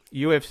 10,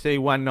 UFC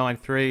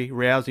 193,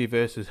 Rousey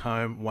versus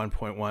Home,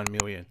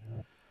 1.1 million.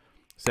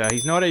 So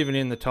he's not even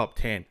in the top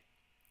 10.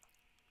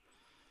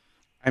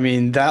 I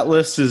mean, that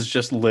list is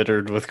just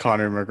littered with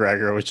Conor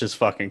McGregor, which is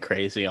fucking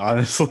crazy,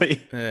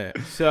 honestly. Yeah.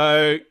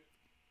 So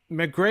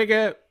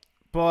McGregor,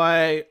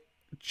 by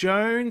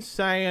Jones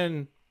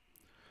saying,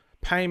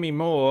 pay me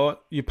more,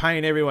 you're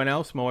paying everyone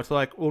else more. It's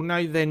like, well,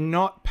 no, they're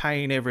not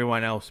paying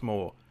everyone else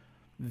more.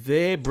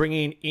 They're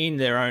bringing in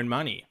their own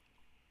money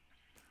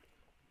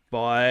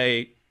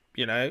by,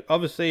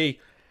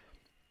 obviously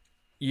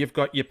you've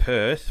got your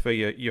purse for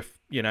your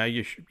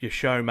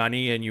show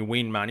money and your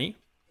win money,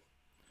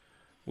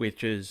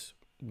 which is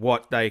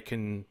what they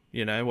can,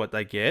 what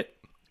they get.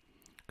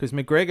 Because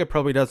McGregor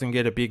probably doesn't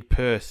get a big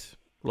purse,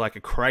 like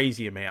a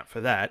crazy amount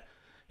for that.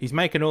 He's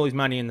making all his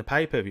money in the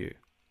pay-per-view.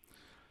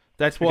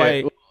 That's why...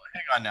 Okay, well,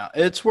 hang on now.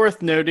 It's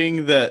worth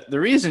noting that the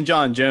reason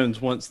John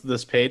Jones wants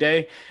this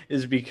payday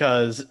is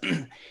because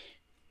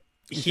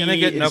he's going to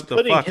get knocked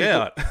the fuck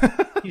out.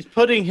 He's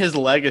putting his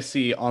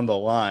legacy on the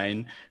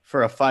line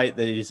for a fight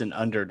that he's an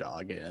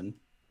underdog in.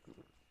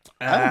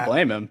 I don't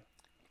blame him.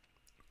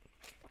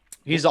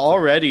 He's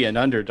already an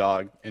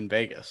underdog in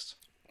Vegas.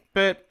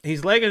 But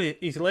his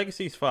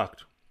legacy's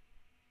fucked.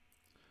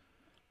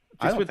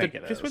 I don't think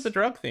it is. Just with the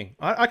drug thing.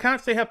 I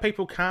can't see how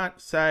people can't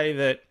say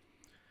that,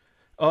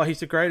 oh, he's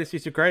the greatest,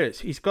 he's the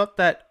greatest. He's got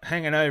that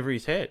hanging over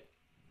his head.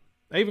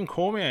 Even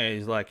Cormier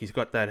is like, he's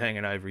got that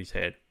hanging over his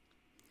head.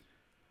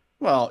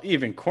 Well,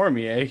 even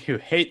Cormier, who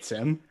hates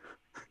him.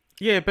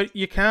 Yeah, but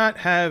you can't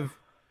have...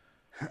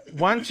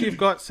 Once you've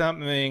got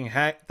something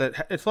hacked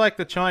that... It's like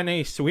the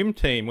Chinese swim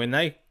team when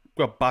they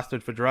got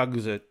busted for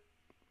drugs at,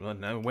 I don't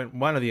know,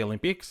 one of the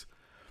Olympics.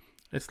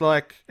 It's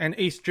like... And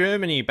East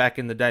Germany back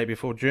in the day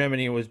before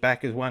Germany was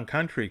back as one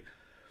country.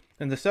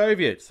 And the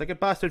Soviets, they get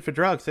busted for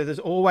drugs. So there's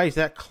always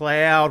that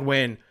cloud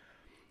when,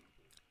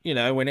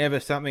 whenever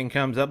something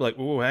comes up like,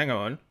 oh, hang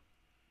on.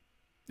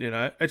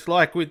 It's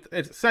like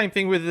it's the same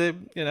thing with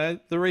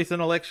the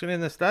recent election in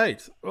the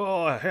States.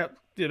 Oh,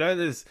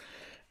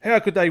 how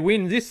could they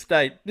win this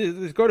state?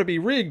 There's got to be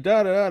rigged,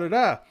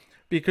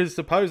 because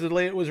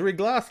supposedly it was rigged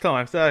last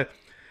time. So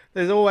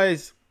there's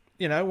always,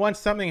 once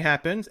something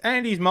happens,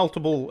 and he's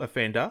multiple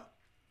offender.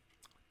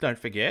 Don't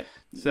forget.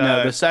 So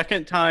no, the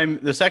second time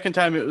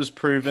it was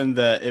proven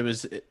that it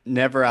was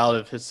never out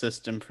of his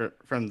system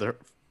from the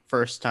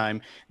first time.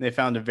 And they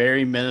found a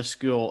very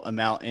minuscule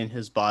amount in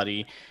his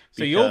body.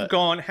 So you've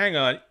gone, hang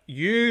on,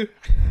 you...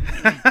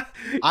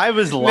 I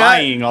was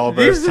lying all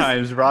those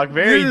times, Brock.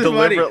 Very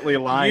deliberately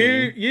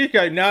lying. You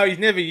go, no, he's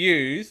never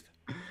used.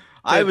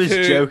 I was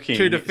joking.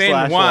 To defend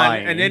one,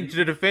 lying. And then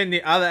to defend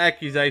the other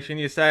accusation,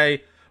 you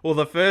say, well,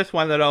 the first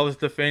one that I was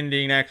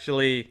defending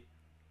actually...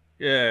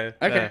 Yeah.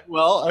 Okay.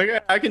 Well,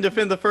 okay, I can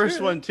defend the first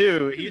one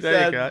too. He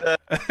there said, no,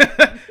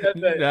 that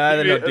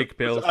they're not dick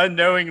pills. Was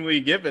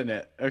unknowingly given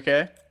it.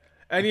 Okay.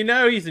 And you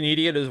know he's an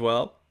idiot as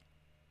well.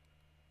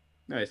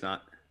 No, he's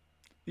not.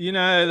 You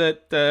know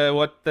that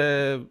what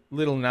the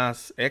Little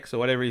Nas X or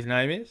whatever his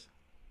name is.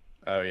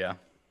 Oh yeah.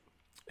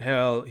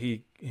 Hell,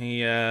 he's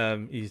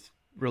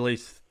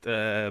released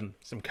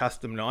some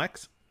custom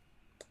Nikes.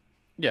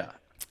 Yeah.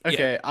 Yeah.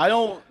 Okay. I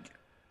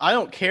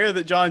don't care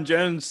that John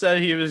Jones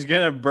said he was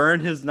gonna burn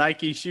his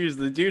Nike shoes.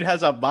 The dude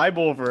has a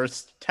Bible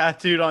verse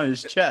tattooed on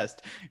his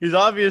chest. He's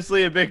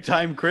obviously a big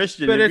time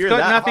Christian. But If it's you're got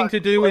that nothing to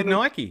do with hardcore,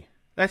 Nike.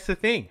 That's the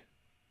thing.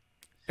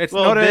 It's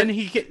well not then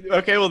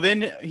a.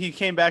 then he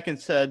came back and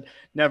said,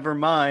 "Never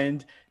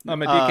mind."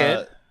 I'm a Uh,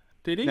 dickhead.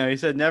 Did he? no, he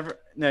said never.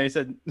 No, he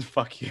said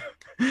fuck you.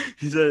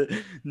 He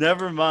said,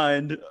 "Never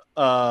mind."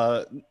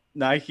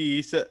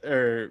 Nike said,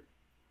 or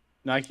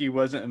Nike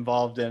wasn't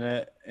involved in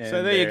it, So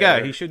and there you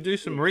go. He should do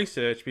some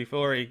research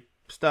before he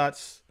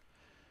starts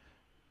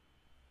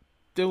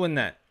doing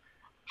that.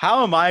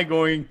 How am I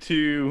going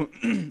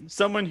to,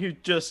 someone who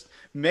just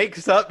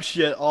makes up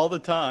shit all the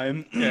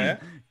time, Yeah.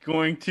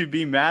 going to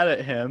be mad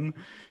at him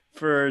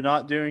for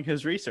not doing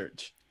his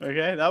research?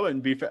 Okay, that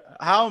wouldn't be fair.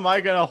 How am I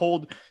going to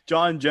hold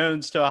John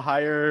Jones to a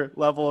higher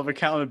level of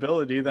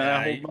accountability than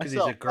I hold Because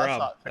myself? he's a grub. That's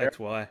not fair. That's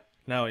why.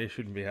 No, he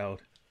shouldn't be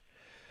held.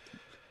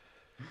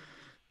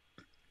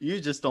 You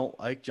just don't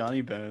like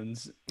Johnny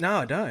Bones. No,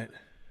 I don't.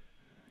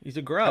 He's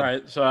a grub. All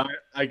right, so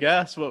I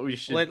guess what we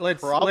should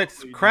Let's probably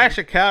crash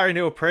a car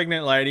into a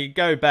pregnant lady,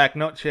 go back,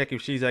 not check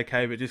if she's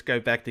okay, but just go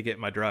back to get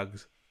my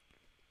drugs.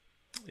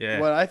 Yeah.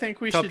 What I think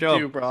we Top should job.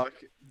 do, Brock,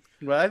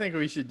 what I think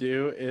we should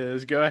do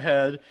is go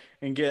ahead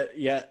and get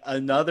yet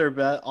another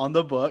bet on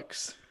the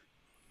books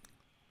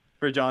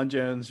for John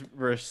Jones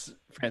versus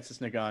Francis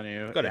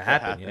Ngannou. It's got to if it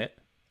happen happens. yet.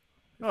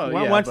 Oh,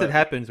 Well, yeah, once but, it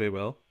happens, we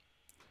will.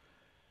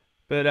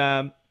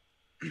 But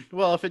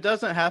well, if it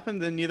doesn't happen,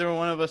 then neither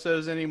one of us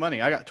owes any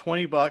money. I got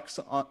 $20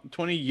 on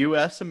 20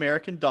 US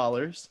American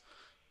dollars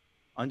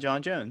on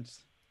John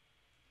Jones.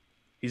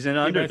 He's an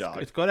underdog.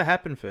 it's got to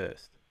happen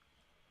first.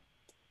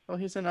 Well,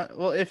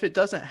 well, if it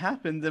doesn't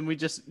happen, then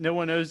no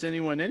one owes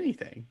anyone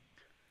anything.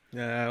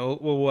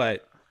 We'll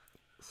wait.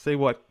 See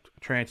what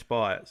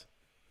transpires.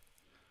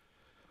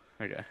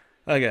 Okay.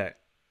 Okay.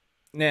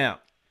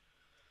 Now,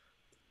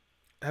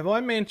 have I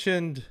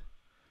mentioned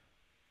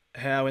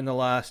how in the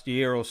last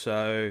year or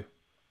so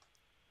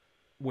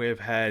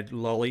we've had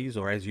lollies,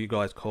 or as you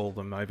guys call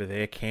them over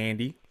there,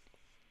 candy,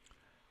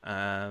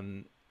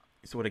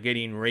 sort of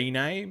getting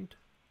renamed?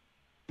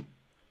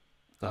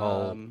 The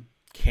whole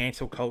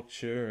cancel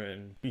culture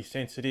and be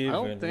sensitive. I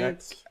don't and think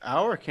that's...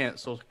 our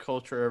cancel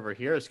culture over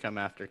here has come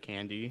after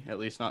candy, at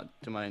least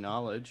not to my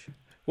knowledge.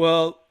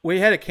 Well, we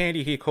had a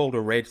candy here called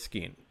a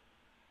Redskin.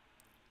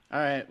 All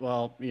right,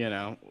 well,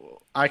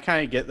 I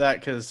kind of get that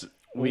because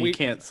we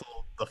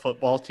canceled the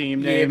football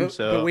team name,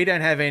 but we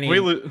don't have any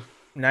we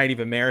Native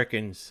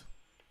Americans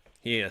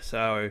here,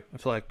 so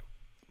it's like,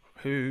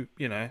 who,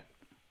 yeah,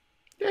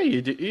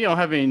 you do. You don't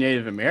have any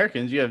Native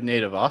Americans. You have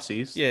Native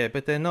Aussies. Yeah,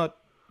 but they're not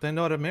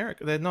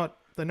American. They're not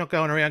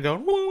going around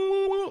going woo,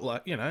 woo, woo,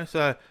 like,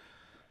 so.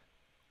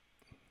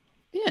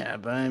 Yeah,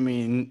 but I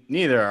mean,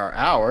 neither are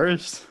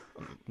ours.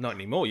 Not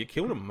anymore. You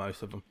killed them,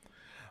 most of them.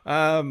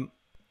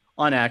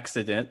 On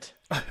accident.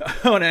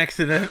 On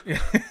accident.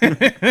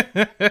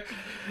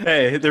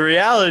 Hey, the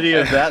reality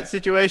of that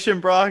situation,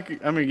 Brock,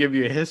 I'm going to give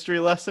you a history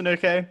lesson,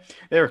 okay?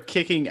 They were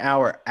kicking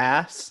our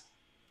ass.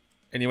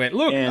 And you went,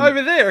 look,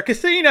 over there, a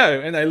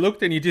casino. And they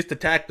looked and you just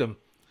attacked them.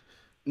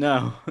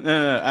 No.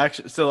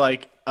 Actually, so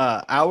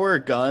our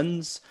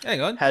guns.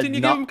 Hang on. Didn't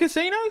you give them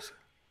casinos?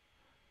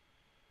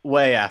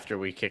 Way after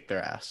we kicked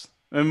their ass.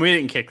 And we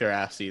didn't kick their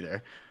ass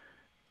either.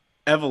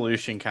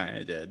 Evolution kind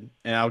of did,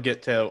 and I'll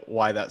get to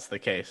why that's the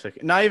case.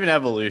 Like, not even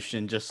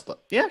evolution, just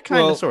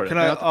kind of, sort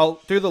of. I'll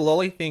do the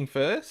lolly thing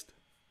first.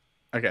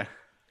 Okay.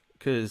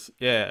 Because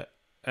so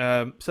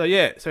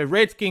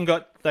Redskin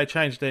they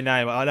changed their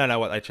name. I don't know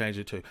what they changed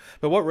it to,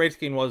 but what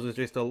Redskin was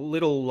just a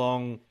little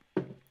long,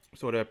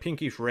 sort of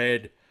pinkish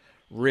red,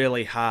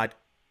 really hard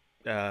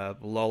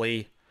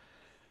lolly.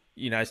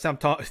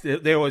 Sometimes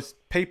there was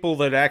people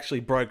that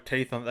actually broke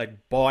teeth on it. They'd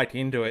bite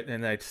into it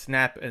and they'd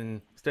snap, and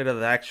instead of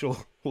the actual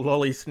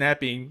lolly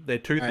snapping, their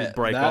tooth would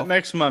break off. That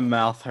makes my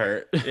mouth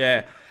hurt.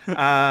 Yeah.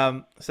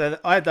 So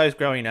I had those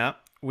growing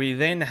up. We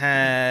then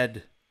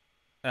had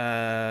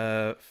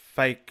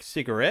fake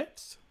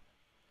cigarettes.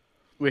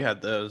 We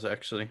had those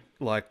actually.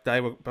 Like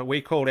but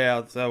we called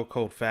ours. They were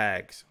called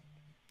fags.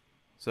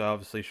 So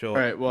obviously, sure. All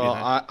right. Well,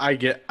 I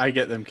get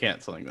them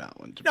canceling that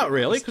one. Not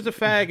really, because a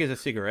fag is a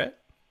cigarette.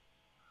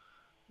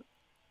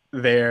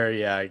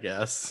 Yeah, I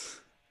guess.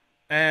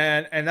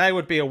 And they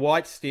would be a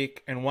white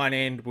stick, and one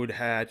end would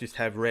just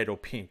have red or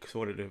pink,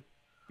 sort of,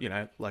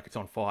 like it's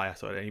on fire,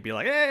 sort of. And you'd be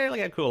like, hey, look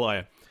how cool I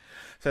am.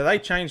 So they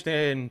changed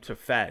them to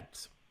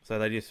fads. So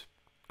they just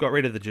got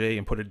rid of the G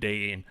and put a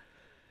D in.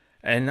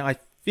 And I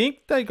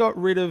think they got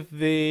rid of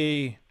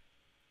the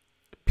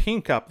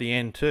pink up the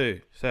end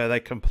too. So they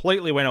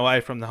completely went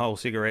away from the whole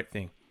cigarette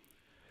thing.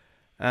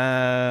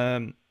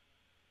 Then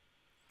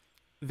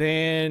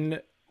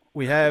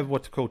we have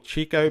what's called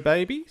Chico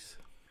babies.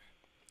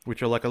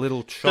 which are like a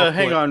little So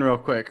hang chocolate. on real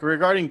quick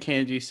regarding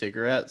candy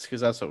cigarettes,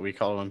 because that's what we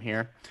call them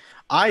here.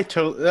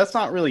 That's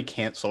not really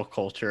cancel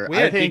culture. We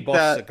I had Big think Boss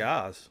that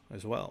cigars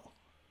as well.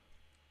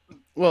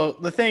 well,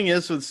 the thing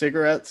is with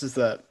cigarettes is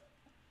that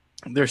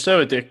they're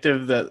so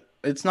addictive that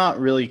it's not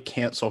really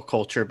cancel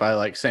culture by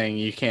like saying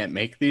you can't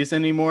make these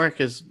anymore,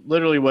 because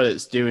literally what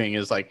it's doing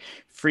is like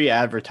free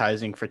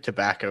advertising for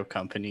tobacco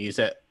companies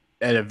at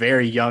a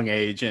very young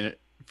age and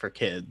for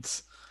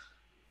kids.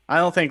 I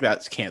don't think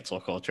that's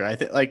cancel culture. I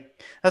think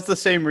like that's the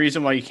same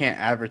reason why you can't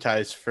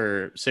advertise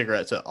for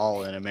cigarettes at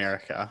all in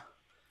America.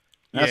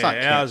 That's not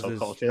Yeah, ours cancel is.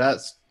 culture.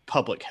 That's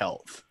public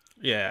health.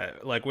 Yeah,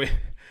 like we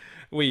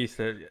used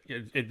to.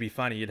 It'd be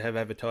funny. You'd have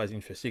advertising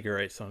for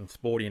cigarettes on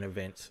sporting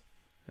events,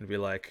 and be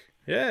like,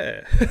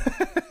 yeah,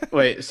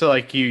 Wait, so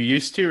like you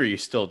used to or you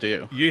still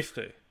do? used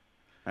to.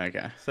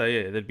 Okay. So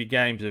yeah, there'd be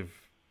games of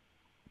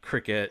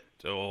cricket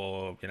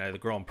or the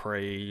Grand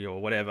Prix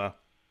or whatever,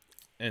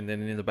 and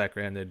then in the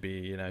background there'd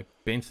be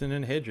Benson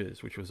and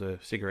Hedges, which was a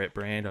cigarette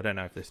brand. I don't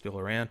know if they're still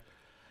around,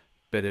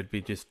 but it'd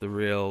be just the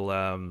real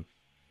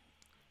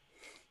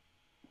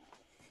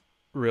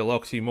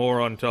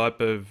oxymoron type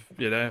of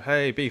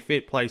hey, be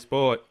fit, play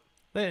sport,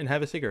 then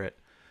have a cigarette.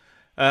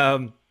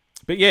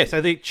 But yeah, so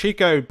the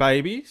Chico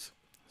babies.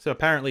 So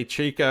apparently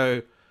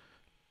Chico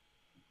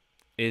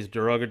is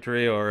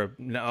derogatory, or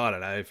no, I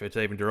don't know if it's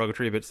even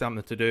derogatory, but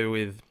something to do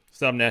with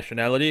some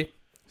nationality.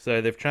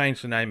 So they've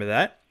changed the name of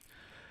that.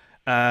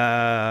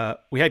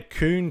 We had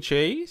Coon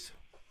cheese.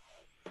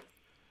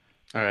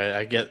 All right,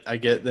 I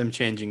get them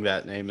changing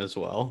that name as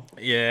well.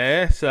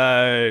 Yeah.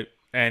 So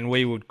and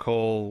we would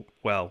call,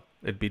 well,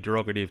 it'd be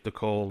derogative to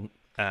call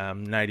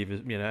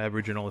native,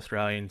 Aboriginal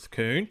Australians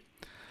coon.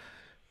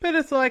 But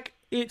it's like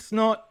it's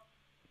not.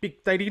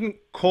 They didn't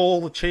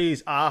call the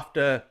cheese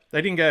after.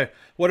 They didn't go,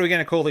 what are we going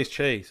to call this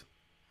cheese?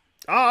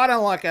 Oh, I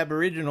don't like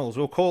Aboriginals.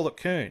 We'll call it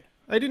coon.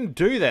 They didn't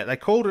do that. They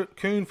called it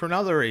coon for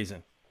another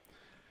reason.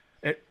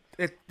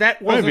 That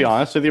I'm gonna be wasn't.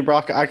 honest with you,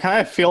 Brock. I kind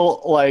of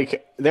feel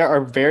like there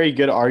are very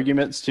good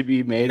arguments to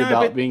be made No,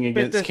 about being but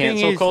the against thing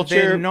cancel is,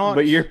 they're culture, not.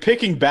 but you're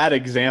picking bad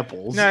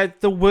examples. No,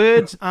 the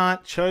words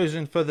aren't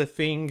chosen for the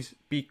things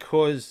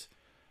because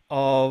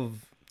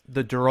of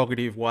the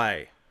derogative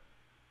way.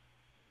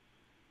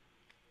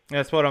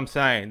 That's what I'm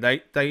saying.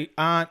 They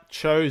aren't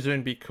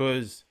chosen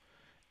because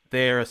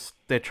they're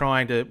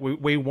trying to.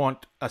 We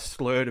want a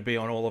slur to be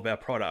on all of our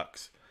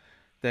products.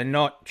 They're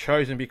not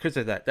chosen because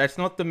of that. That's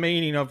not the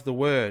meaning of the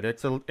word.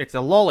 It's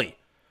a lolly.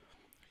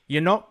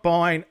 You're not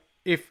buying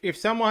if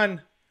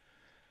someone.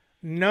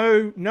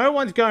 No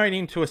one's going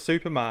into a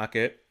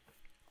supermarket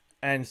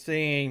and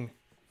seeing.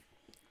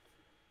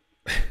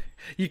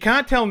 You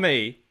can't tell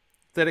me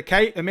that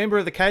a member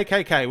of the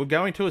KKK would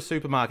go into a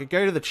supermarket,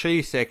 go to the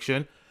cheese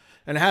section,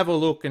 and have a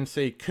look and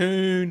see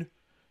Coon,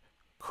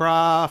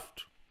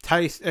 Kraft,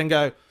 Taste, and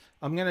go,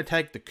 I'm going to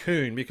take the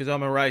Coon because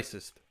I'm a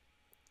racist.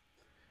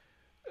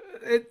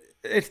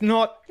 It's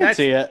not. I could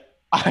see it.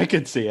 I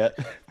could see it.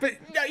 But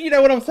you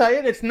know what I'm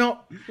saying? It's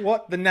not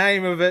what the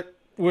name of it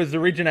was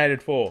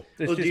originated for.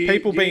 It's Well, just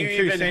people do being you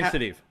too even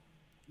sensitive.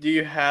 Do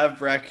you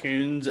have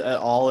raccoons at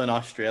all in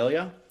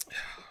Australia?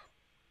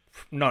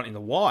 Not in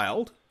the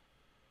wild.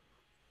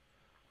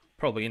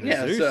 Probably in the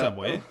Yeah, zoo so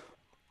somewhere.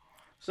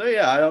 so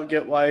yeah, I don't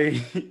get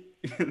why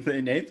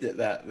they named it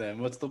that. Then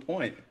what's the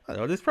point? I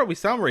don't know, there's probably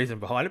some reason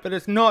behind it, but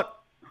it's not.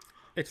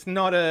 It's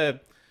not a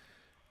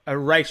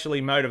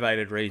racially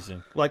motivated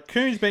reason. Like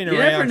Coon's been You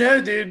around. never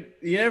know, dude.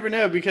 You never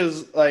know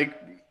because like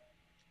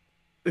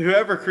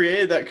whoever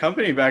created that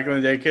company back in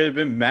the day could have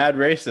been mad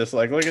racist.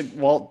 Like look at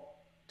Walt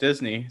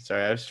Disney.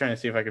 Sorry, I was trying to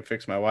see if I could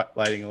fix my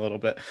lighting a little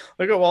bit.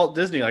 Look at Walt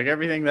Disney. Like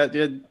everything that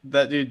dude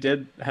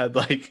did had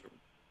like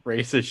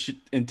racist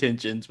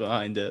intentions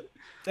behind it.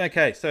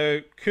 Okay, so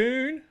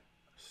Coon,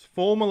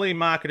 formerly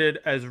marketed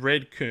as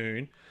Red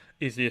Coon,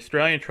 is the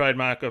Australian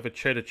trademark of a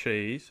cheddar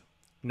cheese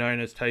known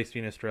as Tasty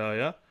in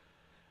Australia.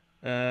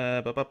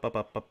 Let's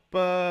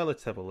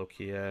have a look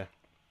here.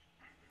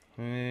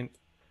 And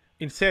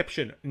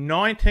inception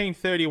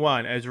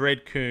 1931 as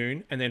Red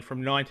Coon, and then from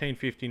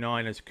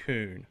 1959 as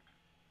Coon.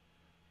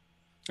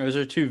 Those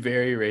are two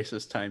very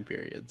racist time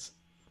periods.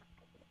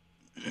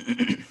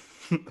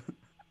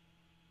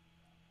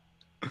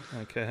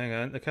 Okay, hang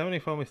on. The company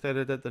formerly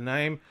stated that the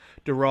name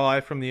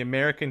derived from the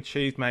American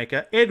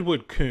cheesemaker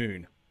Edward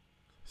Coon.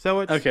 So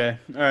it's Okay,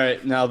 all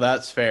right, now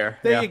that's fair.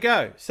 there. Yeah. You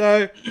go.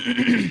 So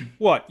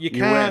what you You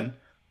can't. win.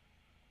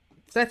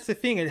 That's the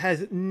thing. It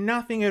has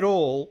nothing at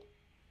all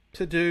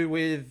to do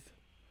with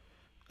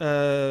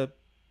that.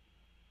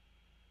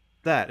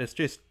 It's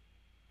just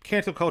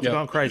cancel culture Yep.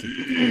 gone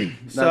crazy.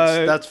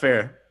 So That's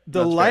fair. the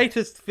That's fair.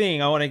 latest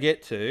thing I want to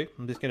get to,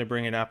 I'm just going to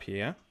bring it up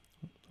here.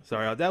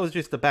 Sorry, that was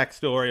just the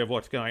backstory of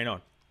what's going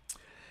on.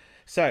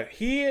 So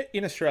here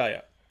in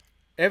Australia,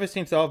 ever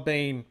since I've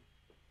been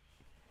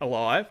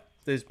alive,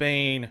 there's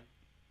been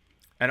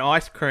an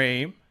ice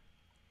cream.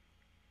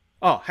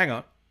 Oh, hang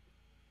on.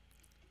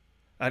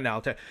 No,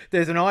 I'll tell you.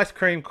 There's an ice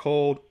cream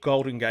called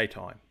Golden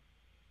Gaytime.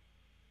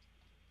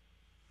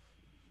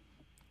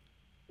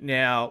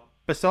 Now,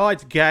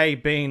 besides gay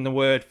being the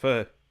word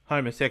for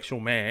homosexual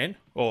man,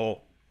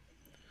 or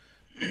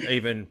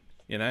even,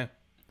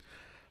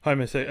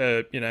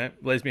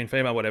 lesbian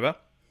female, whatever,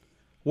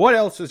 what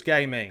else does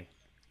gay mean?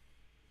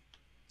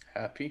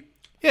 Happy.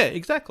 Yeah,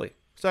 exactly.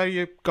 So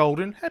your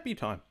golden happy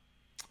time,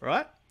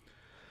 right?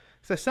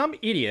 So some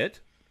idiot,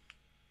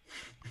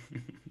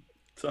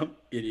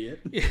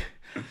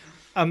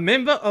 a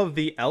member of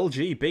the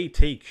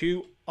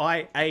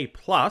LGBTQIA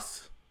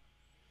plus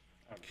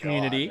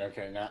community. God.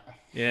 Okay, now.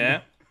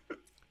 Yeah.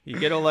 You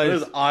get all What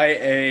those. is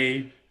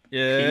IAP?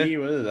 Yeah.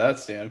 What does that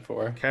stand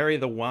for? Carry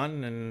the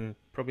one and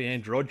probably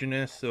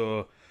androgynous,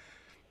 or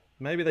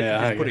maybe they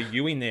can just put a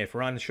U in there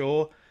for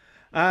unsure.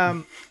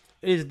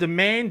 Is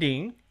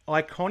demanding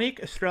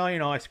iconic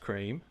Australian ice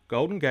cream,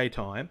 Golden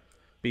Gaytime,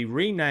 be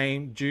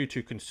renamed due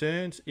to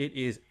concerns it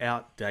is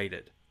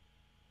outdated.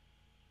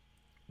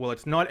 Well,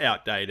 it's not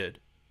outdated.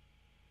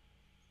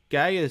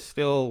 Gay is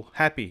still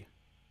happy.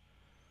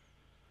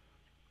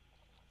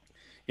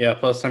 Yeah,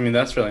 plus, I mean,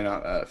 that's really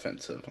not that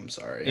offensive. I'm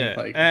sorry. Yeah.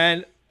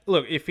 And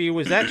look, if he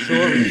was that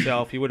sure of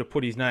himself, he would have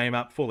put his name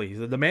up fully.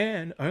 The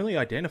man, only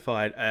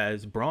identified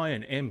as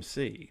Brian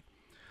MC,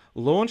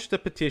 launched a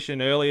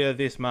petition earlier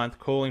this month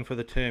calling for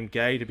the term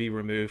gay to be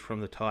removed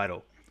from the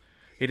title.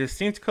 It has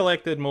since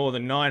collected more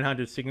than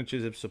 900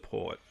 signatures of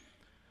support.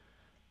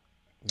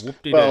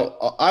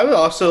 Well, I would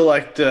also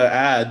like to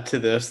add to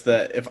this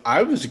that if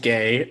I was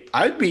gay,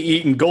 I'd be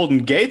eating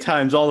Golden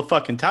Gaytimes all the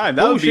fucking time.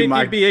 That would be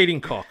my... You'd be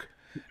eating cock.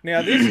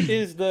 Now, this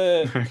is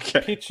the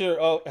picture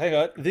of... Hang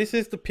on. This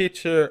is the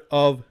picture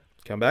of...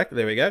 Come back.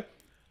 There we go.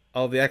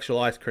 Of the actual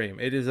ice cream.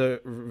 It is a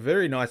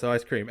very nice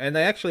ice cream. And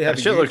they actually have...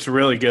 That shit looks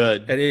really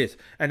good. It is.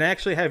 And they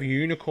actually have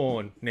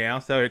unicorn now,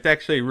 so it's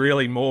actually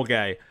really more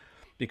gay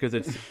because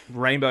it's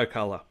rainbow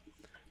color.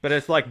 But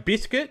it's like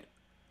biscuit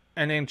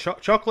and then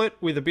chocolate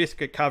with a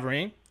biscuit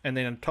covering, and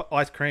then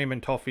ice cream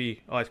and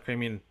toffee ice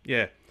cream in...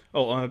 Yeah.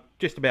 Oh, I'm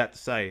just about to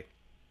say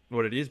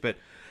what it is, but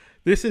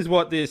this is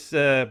what this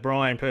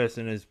Brian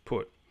person has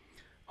put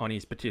on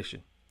his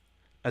petition.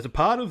 As a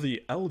part of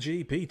the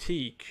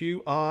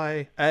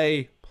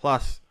LGBTQIA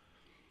plus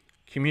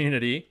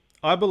community,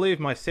 I believe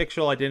my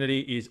sexual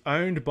identity is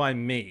owned by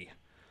me,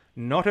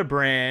 not a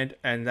brand,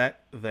 and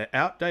that the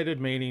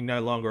outdated meaning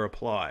no longer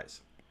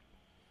applies.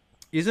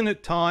 Isn't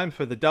it time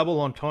for the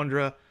double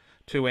entendre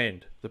to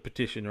end? The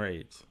petition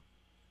reads.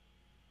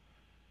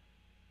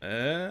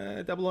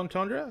 Double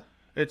entendre?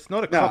 It's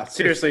not a cock. No,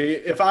 seriously,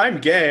 if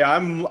I'm gay,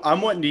 I'm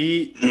wanting to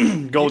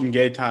eat Golden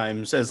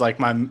Gaytimes as like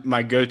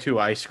my go-to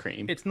ice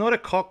cream. It's not a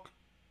cock.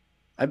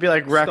 I'd be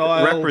like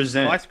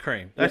represent ice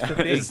cream. That's the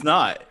thing. It's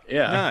not.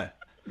 Yeah.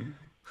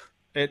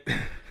 No.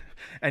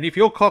 And if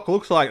your cock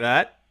looks like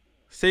that,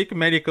 seek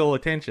medical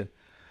attention.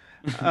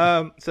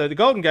 So the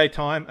Golden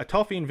Gaytime, a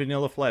toffee and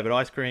vanilla flavored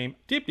ice cream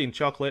dipped in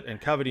chocolate and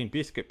covered in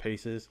biscuit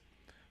pieces,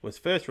 was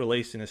first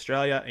released in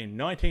Australia in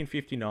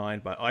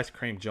 1959 by ice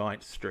cream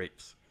giant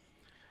Streets.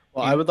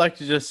 Well, I would like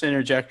to just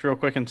interject real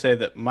quick and say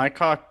that my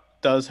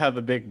cock does have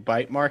a big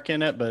bite mark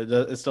in it, but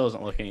it still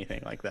doesn't look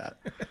anything like that.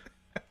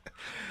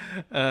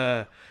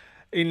 And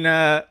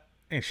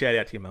shout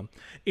out to your mum.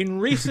 In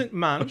recent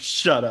months,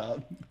 shut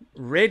up.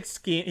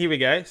 Here we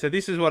go. So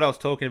this is what I was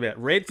talking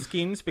about.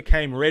 Redskins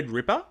became Red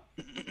Ripper.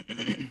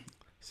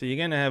 So you're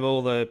going to have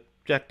all the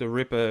Jack the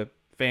Ripper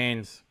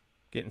fans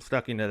getting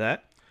stuck into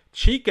that.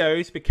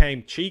 Chicos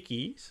became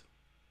Cheekies.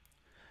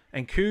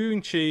 And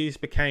Coon Cheese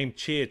became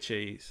Cheer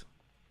Cheese,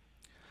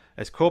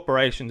 as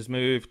corporations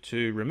move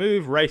to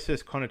remove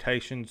racist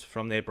connotations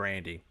from their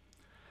branding.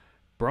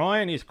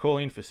 Brian is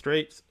calling for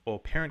Streets or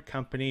parent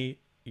company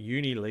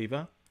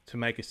Unilever to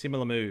make a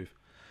similar move.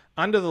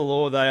 Under the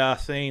law, they are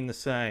seen the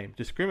same.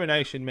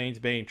 Discrimination means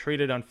being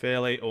treated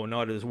unfairly or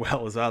not as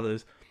well as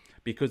others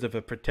because of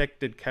a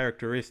protected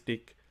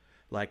characteristic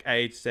like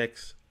age,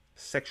 sex,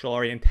 sexual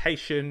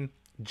orientation,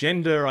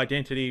 gender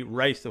identity,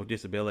 race, or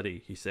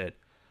disability, he said.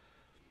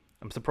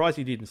 I'm surprised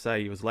he didn't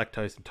say he was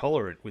lactose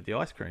intolerant with the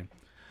ice cream.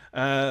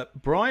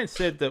 Brian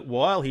said that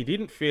while he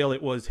didn't feel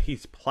it was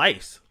his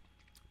place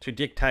to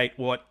dictate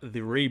what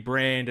the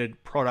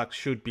rebranded product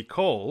should be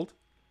called,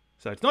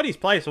 so it's not his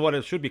place or what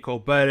it should be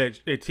called,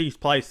 but it's his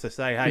place to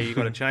say, hey, you've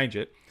got to change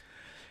it.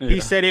 Yeah. He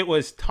said it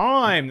was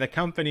time the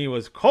company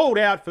was called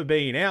out for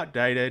being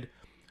outdated,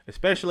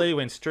 especially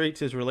when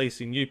Streets is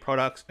releasing new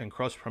products and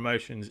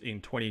cross-promotions in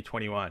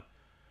 2021.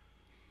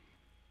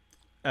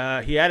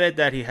 He added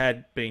that he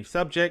had been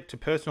subject to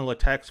personal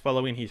attacks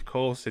following his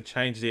calls to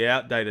change the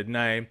outdated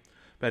name,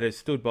 but has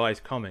stood by his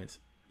comments.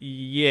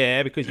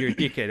 Yeah, because you're a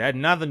dickhead. It had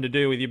nothing to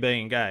do with you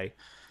being gay.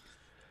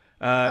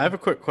 I have a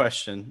quick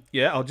question.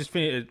 Yeah, I'll just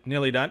finish.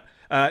 Nearly done.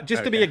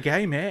 To be a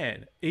gay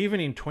man, even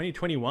in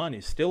 2021,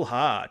 is still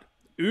hard.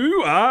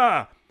 Ooh,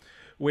 ah!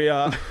 We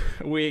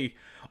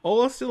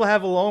all still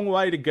have a long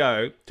way to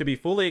go to be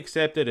fully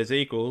accepted as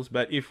equals,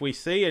 but if we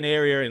see an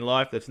area in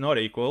life that's not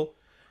equal,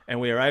 and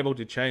we are able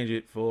to change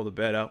it for the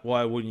better,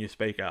 why wouldn't you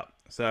speak up?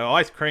 So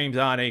ice creams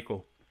aren't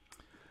equal.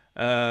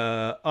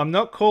 I'm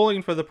not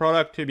calling for the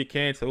product to be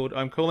cancelled.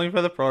 I'm calling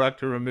for the product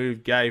to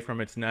remove gay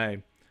from its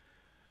name.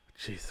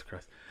 Jesus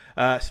Christ.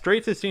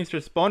 Streets has since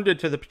responded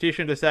to the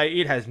petition to say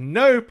it has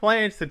no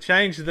plans to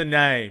change the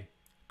name.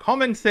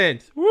 Common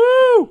sense.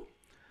 Woo!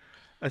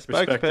 A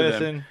Respect to them.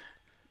 spokesperson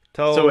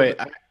So told... wait,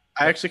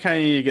 I actually kind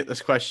of need to get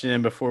this question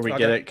in before we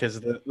get Okay. it because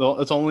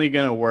it's only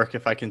going to work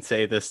if I can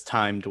say this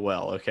timed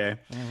well. Okay.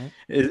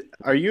 Mm-hmm.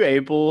 Are you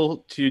able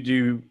to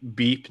do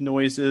beep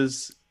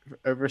noises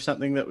over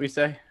something that we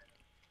say?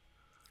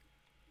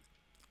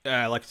 Like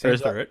Or is that,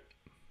 censor it.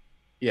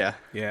 yeah.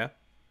 Yeah.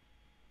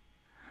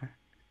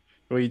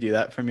 Will you do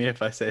that for me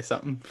if I say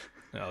something?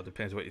 Oh, it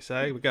depends what you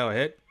say. But go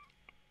ahead.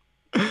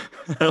 I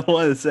don't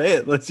want to say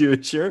it unless you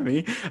assure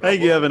me. I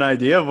think you have an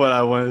idea of what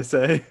I want to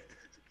say.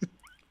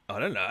 I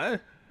don't know.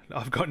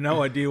 I've got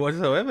no idea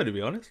whatsoever, to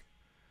be honest.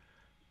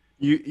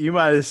 You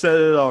might have said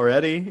it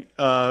already,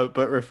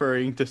 but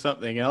referring to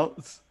something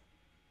else.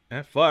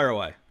 Yeah, fire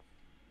away.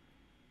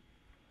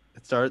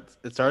 It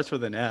starts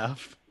with an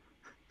F.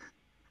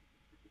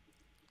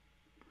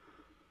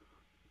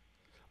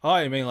 Oh,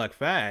 you mean like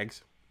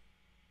fags?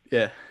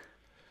 Yeah.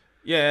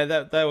 Yeah,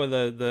 that they were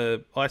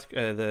the ice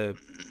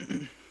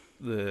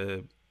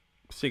the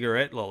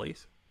cigarette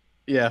lollies.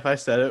 Yeah, if I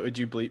said it, would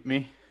you bleep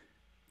me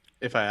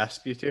if I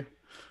asked you to?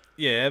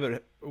 Yeah,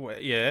 but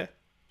yeah.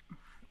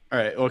 All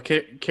right. Well,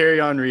 carry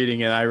on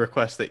reading, and I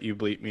request that you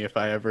bleep me if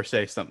I ever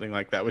say something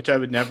like that, which I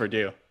would never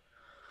do.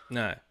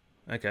 No.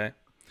 Okay.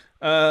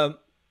 Um,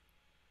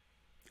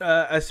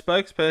 a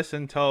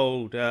spokesperson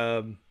told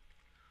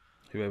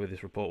whoever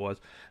this report was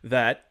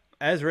that,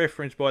 as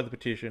referenced by the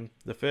petition,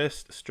 the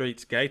first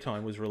Streets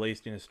Gaytime was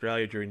released in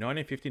Australia during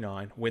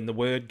 1959 when the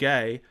word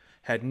gay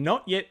had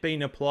not yet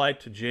been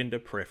applied to gender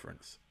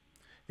preference.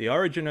 The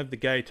origin of the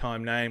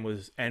Gaytime name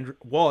was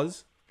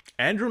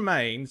and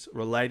remains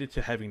related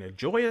to having a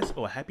joyous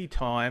or happy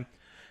time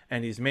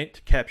and is meant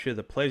to capture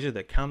the pleasure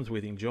that comes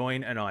with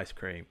enjoying an ice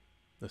cream,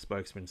 the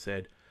spokesman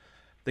said.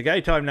 The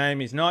Gaytime name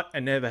is not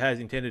and never has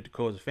intended to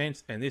cause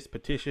offence, and this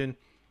petition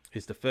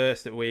is the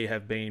first that we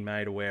have been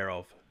made aware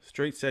of.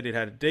 Street said it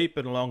had a deep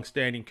and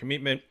long-standing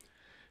commitment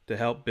to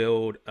help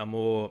build a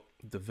more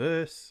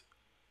diverse,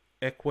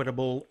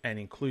 equitable, and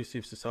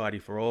inclusive society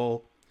for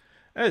all.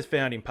 As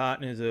founding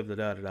partners of the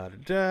what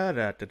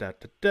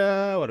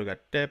do we got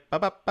there?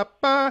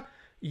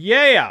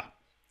 Yeah.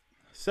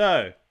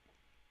 So,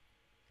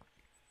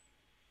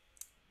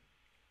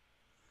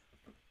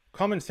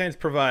 common sense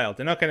prevailed.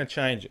 They're not going to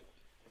change it.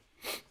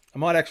 I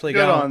might actually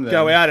go out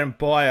and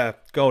buy a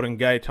golden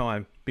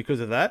Gaytime because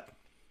of that.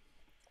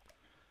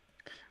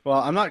 Well,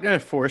 I'm not going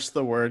to force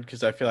the word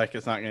because I feel like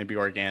it's not going to be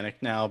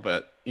organic now,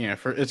 but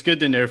it's good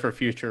to know for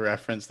future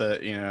reference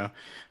that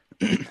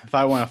if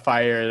I want to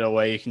fire it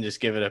away, you can just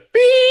give it a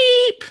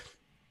beep.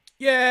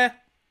 Yeah.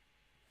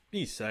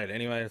 You say it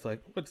anyway. It's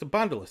like, it's a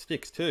bundle of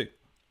sticks too.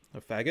 A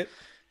faggot.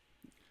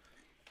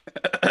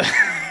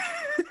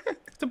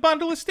 It's a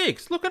bundle of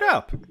sticks. Look it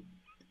up.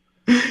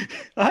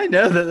 I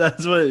know that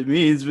that's what it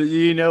means, but do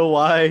you know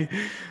why?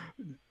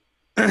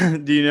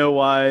 Do you know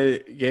why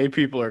gay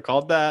people are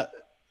called that?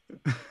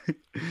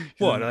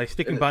 What, are they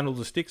sticking bundles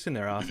of sticks in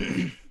their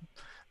asses?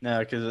 No,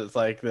 because it's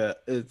like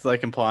it's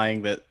like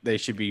implying that they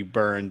should be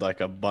burned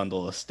like a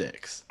bundle of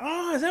sticks.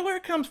 Oh, is that where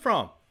it comes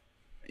from?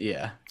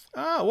 Yeah.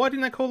 Oh, why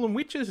didn't they call them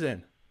witches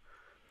then?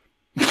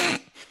 Because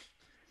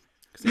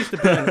they used to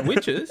burn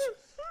witches.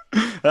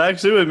 That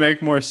actually would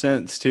make more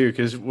sense too,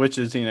 because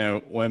witches,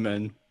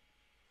 women.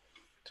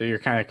 So you're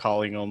kind of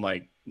calling them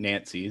like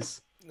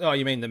Nancy's. Oh,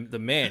 you mean the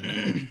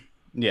men?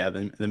 Yeah,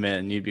 the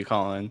men. You'd be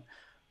calling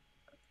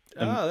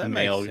That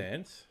makes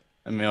sense.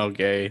 A male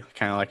gay,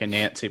 kind of like a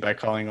Nancy by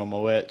calling them a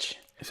witch.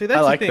 See, that's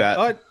I like the thing.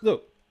 that.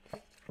 Look,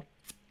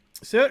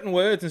 certain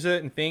words and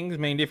certain things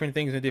mean different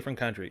things in different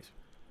countries.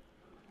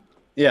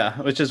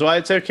 Yeah, which is why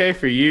it's okay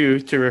for you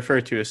to refer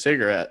to a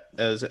cigarette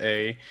as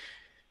a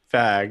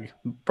fag.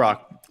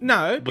 Brock.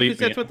 No, because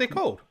that's what they're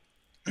called.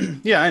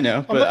 Yeah, I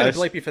know. I'm not going to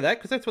bleep you for that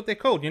because that's what they're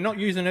called. You're not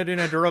using it in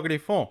a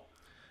derogative form,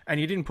 and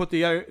you didn't put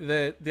the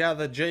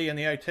other G and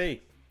the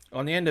OT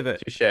on the end of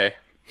it.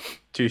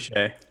 Touche.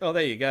 Oh,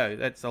 there you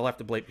go. I'll have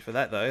to bleep you for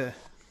that though.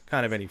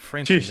 Can't have any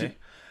French in there.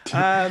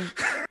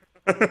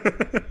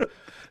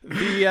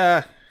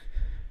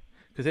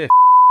 Because they're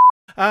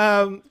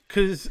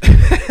because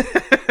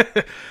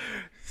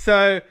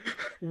so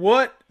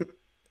what?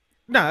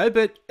 No,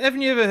 but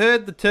haven't you ever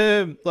heard the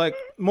term, like,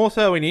 more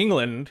so in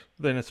England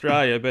than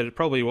Australia, but it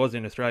probably was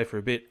in Australia for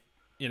a bit,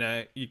 you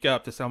go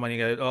up to someone and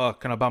you go, oh,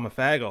 can I bum a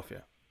fag off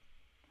you?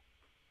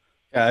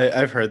 Yeah,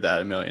 I've heard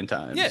that a million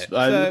times. Yeah,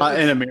 not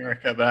in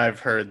America, but I've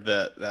heard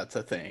that that's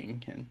a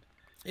thing. And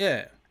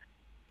yeah.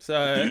 So,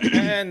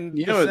 and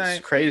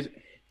it's crazy.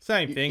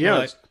 Same thing,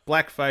 like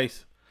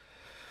blackface.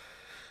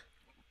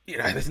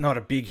 There's not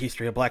a big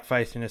history of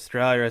blackface in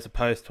Australia as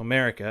opposed to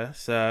America,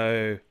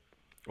 so...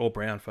 or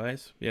brown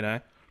face,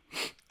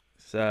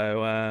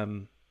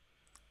 So,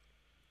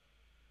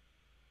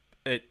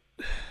 do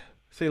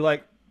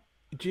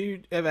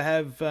you ever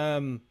have,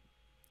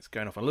 it's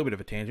going off on a little bit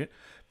of a tangent,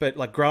 but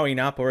like growing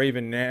up or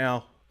even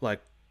now,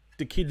 like,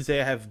 do kids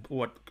there have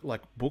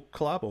book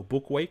club or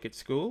book week at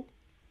school?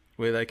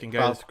 Where they can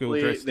go to school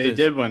dressed They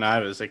did when I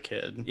was a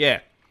kid. Yeah.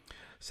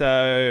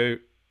 So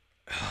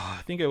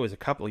I think it was a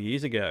couple of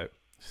years ago.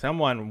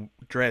 Someone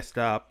dressed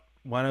up,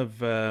 one of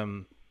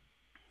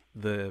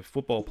the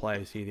football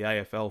players here, the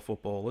AFL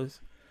footballers.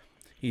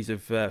 He's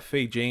of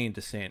Fijian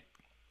descent.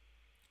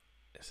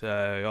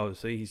 So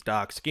obviously he's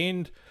dark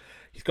skinned.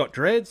 He's got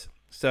dreads.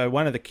 So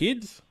one of the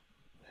kids,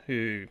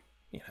 who,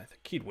 the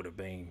kid would have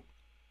been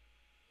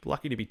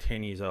lucky to be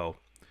 10 years old,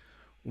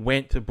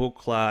 went to book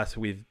class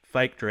with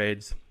fake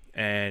dreads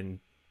and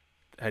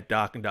had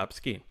darkened up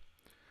skin.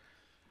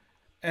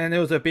 And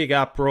there was a big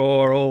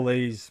uproar. All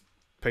these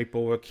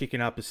people were kicking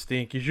up a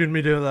stink. You shouldn't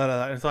be doing that.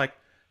 And it's like,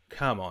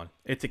 come on.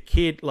 It's a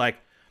kid. Like,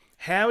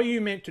 how are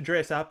you meant to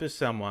dress up as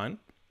someone?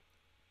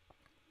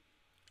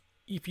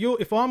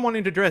 If I'm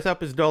wanting to dress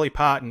up as Dolly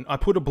Parton, I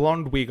put a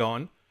blonde wig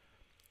on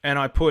and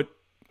I put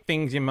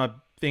things in my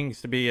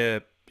things to be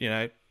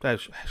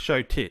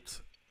show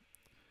tits.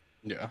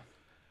 Yeah.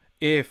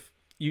 If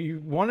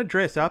you want to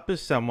dress up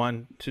as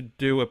someone to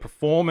do a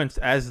performance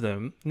as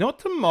them, not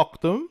to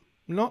mock them,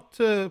 not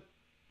to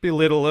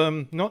belittle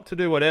them, not to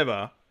do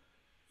whatever,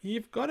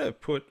 you've got to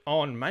put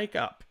on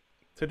makeup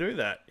to do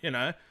that,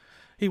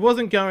 He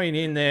wasn't going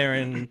in there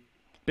and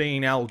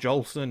being Al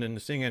Jolson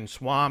and singing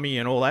Swami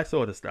and all that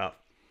sort of stuff.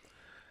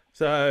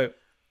 So,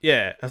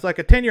 yeah, it's like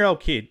a 10-year-old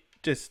kid,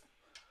 just,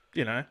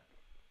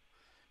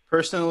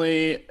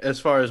 Personally, as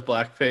far as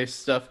blackface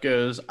stuff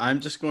goes, I'm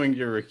just going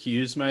to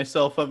recuse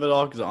myself of it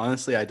all because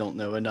honestly, I don't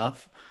know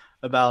enough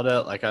about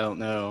it. Like, I don't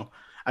know.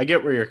 I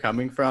get where you're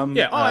coming from.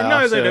 Yeah, I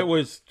know that it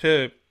was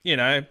to,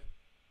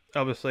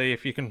 obviously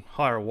if you can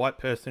hire a white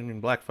person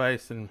in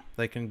blackface and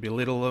they can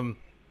belittle them,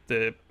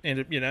 the end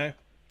up,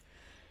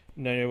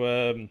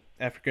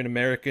 African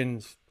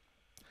Americans,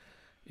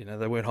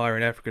 they weren't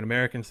hiring African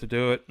Americans to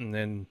do it, and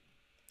then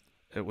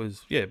it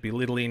was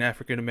belittling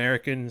African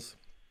Americans.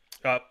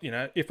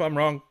 If I'm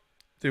wrong,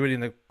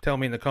 tell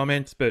me in the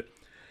comments, but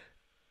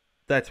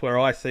that's where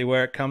I see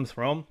where it comes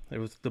from. It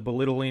was the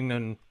belittling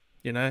and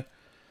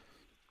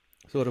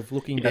sort of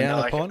looking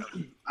down upon.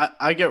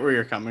 I get where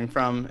you're coming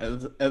from.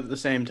 At the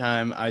same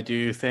time, I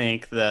do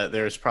think that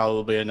there's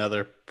probably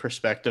another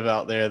perspective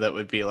out there that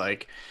would be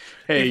like,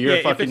 hey, you're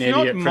a fucking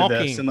idiot for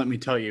this, and let me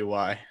tell you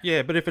why.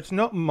 Yeah, but if it's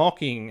not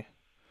mocking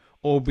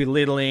or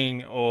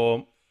belittling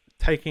or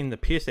taking the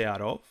piss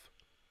out of,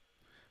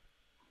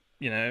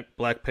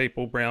 black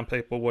people, brown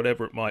people,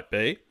 whatever it might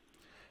be,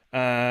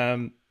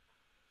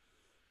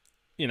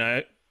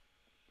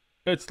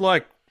 it's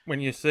like when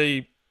you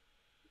see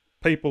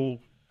people,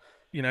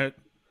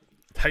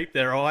 tape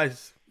their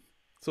eyes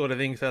sort of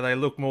thing so they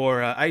look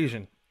more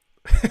Asian.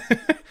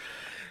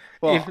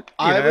 Well,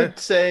 I would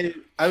say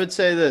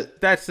that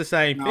that's the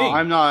same thing.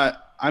 I'm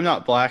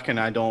not black, and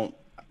I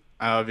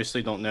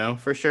obviously don't know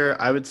for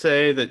sure. I would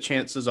say that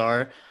chances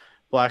are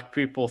black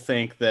people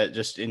think that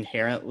just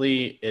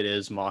inherently it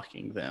is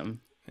mocking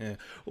them. Yeah.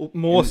 Well,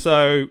 more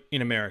so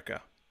in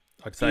America,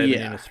 I'd say,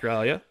 than in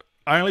Australia,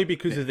 only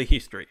because of the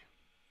history.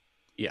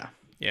 Yeah.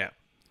 Yeah.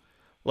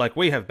 Like,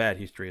 we have bad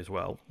history as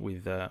well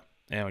with our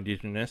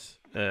Indigenous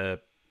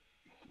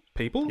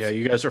peoples. Yeah,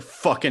 you guys are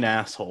fucking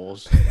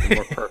assholes.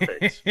 We're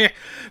perfect. Yeah,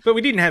 but we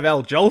didn't have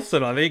Al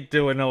Jolson, I think,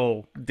 doing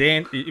all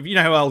dance. If you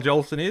know who Al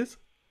Jolson is?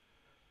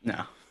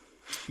 No.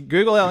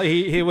 Google Al.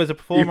 He was a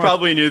performer. You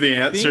probably knew the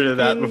answer to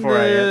that before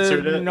I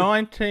answered it. In the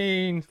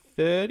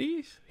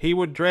 1930s, he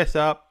would dress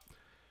up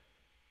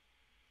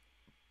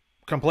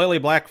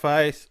completely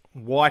blackface,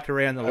 white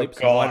around the lips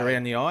and white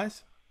around the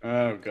eyes.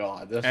 Oh,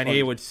 God. And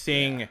he would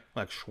sing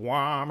like,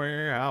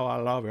 Swami, how I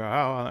love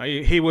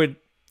you. He would,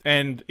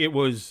 and it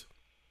was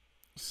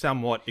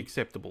somewhat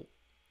acceptable.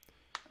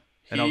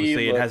 And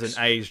obviously it hasn't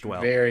aged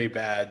well. Very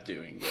bad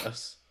doing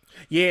this.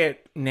 Yeah,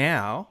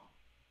 now.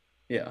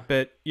 Yeah.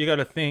 But you got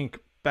to think,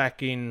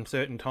 back in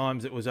certain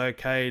times it was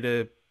okay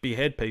to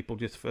behead people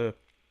just for,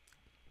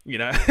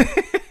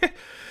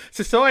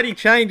 society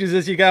changes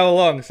as you go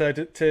along. So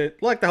to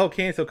like the whole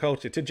cancel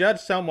culture, to judge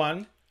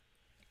someone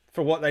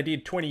for what they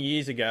did 20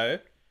 years ago,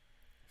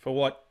 for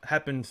what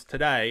happens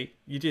today,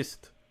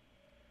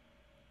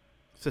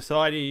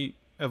 society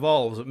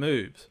evolves, it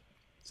moves.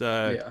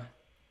 So yeah.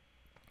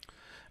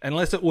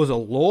 Unless it was a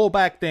law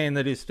back then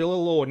that is still a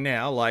law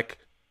now, like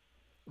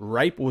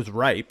rape was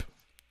rape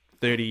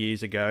 30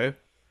 years ago,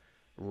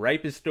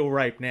 rape is still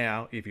rape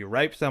now. If you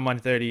rape someone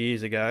 30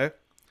 years ago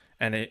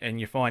and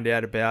you find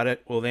out about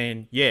it, well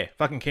then,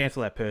 fucking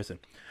cancel that person.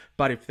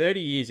 But if 30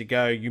 years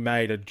ago you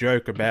made a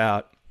joke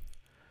about,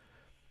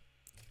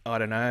 I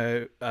don't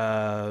know,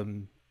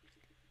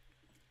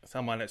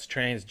 someone that's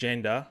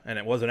transgender, and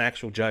it was an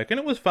actual joke and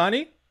it was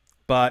funny,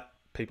 but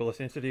people are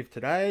sensitive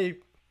today,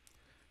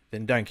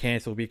 then don't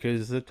cancel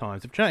because the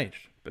times have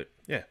changed. But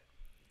yeah.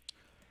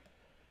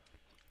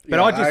 But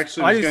I just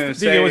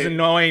think it was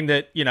annoying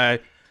that,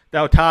 they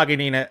were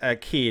targeting a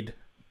kid.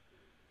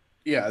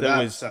 Yeah,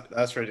 that's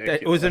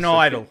ridiculous. It was an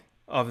idol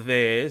of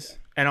theirs,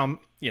 and I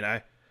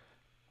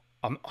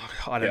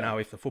don't know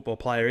if the football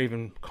player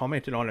even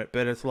commented on it,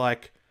 but it's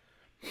like,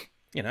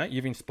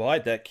 you've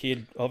inspired that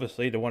kid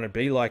obviously to want to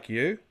be like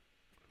you,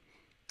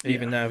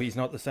 even though he's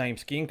not the same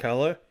skin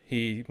color.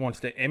 He wants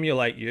to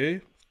emulate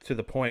you. to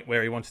the point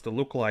where he wants to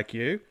look like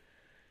you.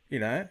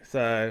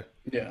 So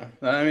Yeah,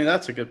 I mean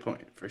that's a good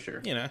point for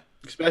sure. you know,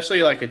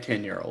 Especially like a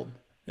 10-year-old.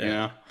 You yeah.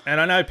 know. And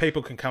I know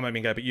people can come at me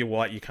and go, "But you're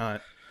white, you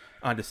can't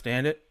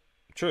understand it."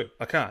 True,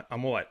 I can't.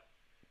 I'm white,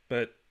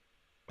 but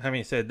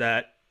having said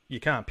that, you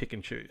can't pick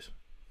and choose.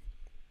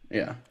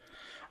 Yeah.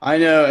 I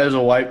know as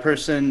a white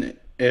person,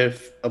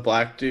 if a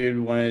black dude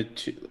wanted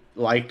to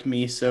liked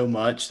me so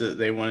much that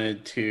they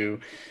wanted to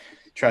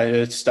try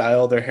to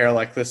style their hair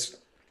like this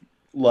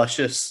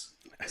luscious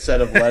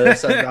set of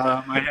lettuce I've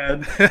got on my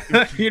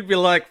head. You'd be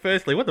like,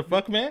 firstly, what the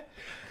fuck, man?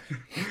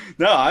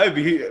 No, I would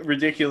be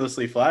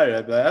ridiculously flattered.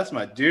 I'd be like, that's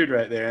my dude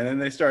right there. And then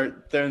they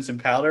start throwing some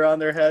powder on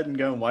their head and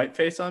going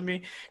whiteface on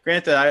me.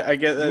 Granted, I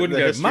get You that wouldn't the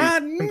go, history is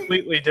man.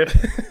 completely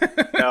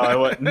different. No, I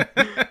wouldn't.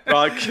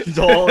 Rock, it's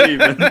all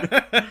even.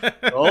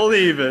 All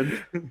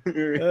even. Uh,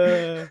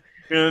 We're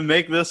gonna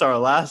make this our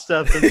last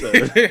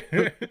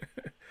episode.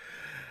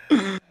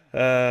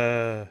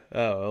 oh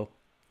well.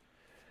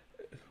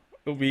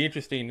 It'll be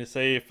interesting to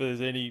see if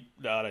there's any.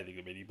 No, I don't think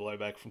there'll be any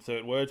blowback from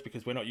certain words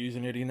because we're not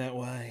using it in that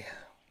way.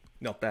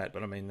 Not that,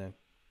 but I mean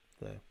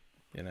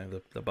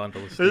the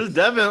bundle of This has sticks.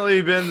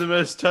 definitely been the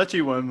most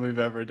touchy one we've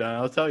ever done.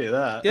 I'll tell you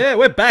that. Yeah,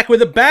 we're back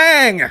with a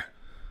bang.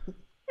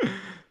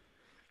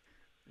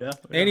 Yeah.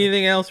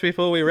 Anything else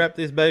before we wrap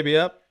this baby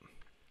up?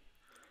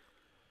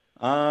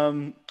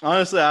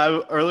 Honestly,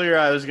 earlier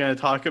I was going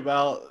to talk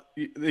about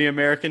the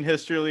American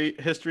history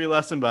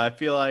lesson, but I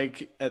feel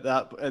like at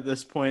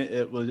this point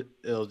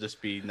it'll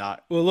just be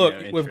not. Well, look,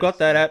 we've got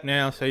that interesting. app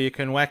now, so you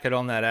can whack it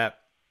on that app.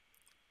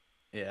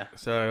 Yeah.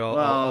 So Well,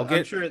 I'll get.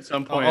 I'm sure at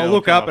some point I'll it'll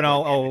look come up and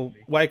I'll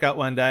organically. wake up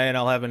one day and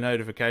I'll have a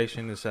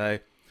notification to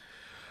say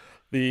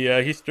the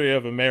history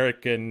of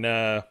American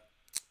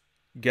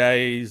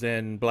gays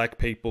and black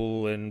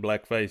people and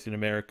blackface in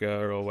America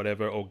or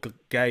whatever, or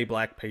gay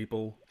black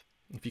people.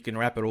 If you can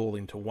wrap it all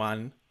into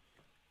one.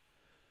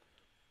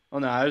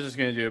 Well, no, I was just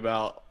going to do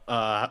about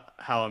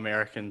how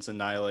Americans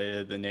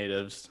annihilated the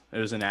natives. It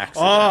was an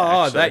accident.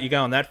 Oh, Actually. that you're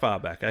going that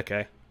far back.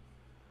 Okay.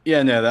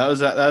 Yeah, no, that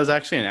was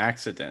actually an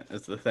accident.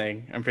 Is the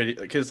thing. I'm pretty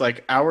because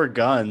like our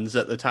guns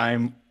at the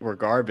time were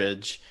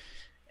garbage,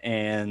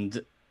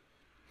 and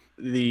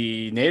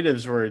the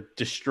natives were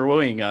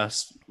destroying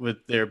us with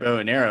their bow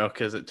and arrow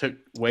because it took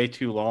way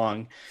too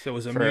long So it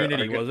was for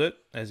immunity, was it?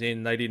 As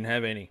in they didn't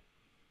have any.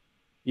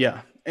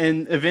 yeah,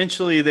 and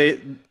eventually they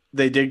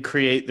did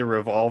create the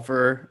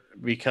revolver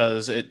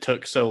because it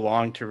took so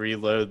long to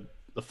reload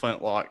the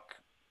flintlock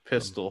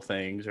pistol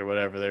things or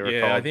whatever they were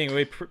Yeah, I called. think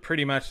we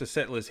pretty much the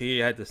settlers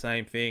here had the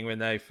same thing when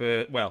they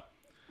first. Well,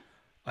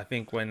 I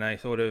think when they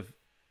sort of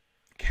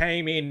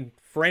came in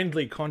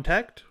friendly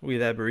contact with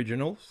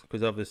Aboriginals,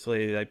 because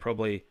obviously they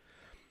probably,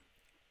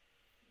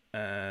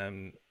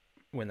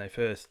 when they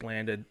first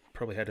landed,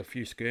 probably had a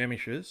few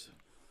skirmishes.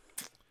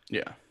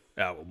 Yeah.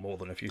 Oh, well, more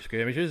than a few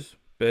skirmishes,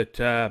 but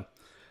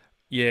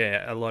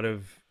yeah, a lot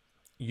of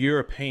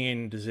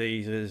European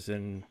diseases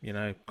and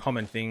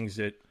common things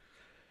that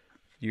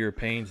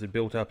Europeans had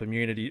built up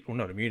immunity, well,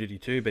 not immunity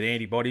to, but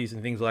antibodies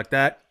and things like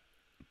that.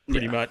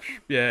 Pretty Yeah. much,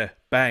 yeah,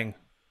 bang.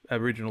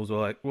 Aboriginals were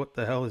like, what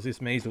the hell is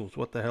this measles?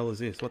 What the hell is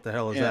this? What the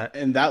hell is Yeah, that?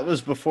 and that was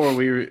before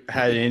we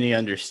had any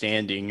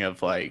understanding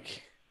of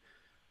like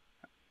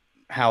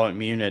how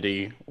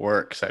immunity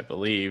works, I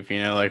believe.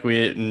 Like we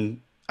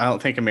didn't I don't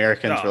think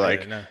Americans were Oh, yeah,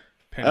 like, no.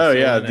 "Oh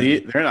yeah,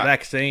 Penicillin and they're not."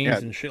 vaccines Yeah,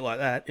 and shit like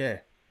that, yeah.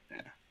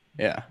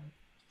 yeah.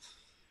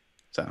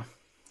 So,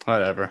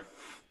 whatever.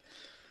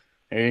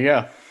 There you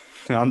go.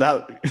 On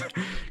that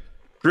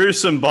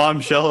gruesome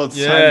bombshell, it's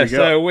Yeah, time to go.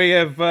 so we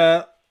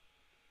have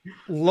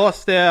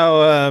lost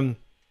our,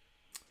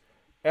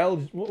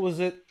 what was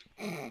it?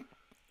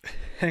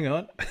 Hang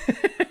on.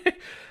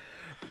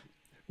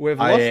 We've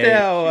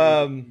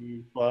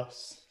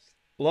Plus.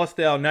 lost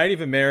our Native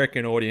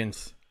American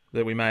audience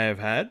that we may have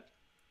had.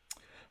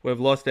 We've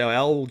lost our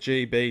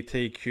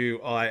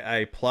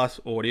LGBTQIA plus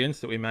audience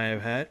that we may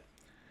have had,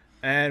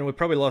 and we've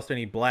probably lost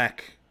any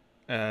black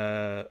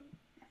listeners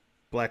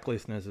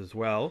as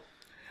well.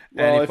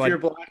 Well, And if you're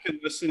black and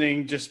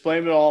listening, just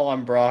blame it all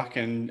on Brock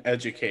and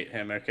educate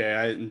him. Okay,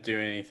 I didn't do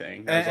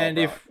anything. That was all and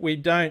Brock. if we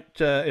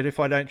don't, and if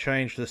I don't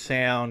change the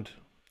sound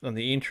on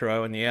the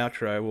intro and the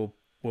outro,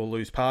 we'll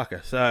lose Parker.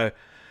 So,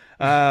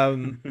 all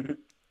in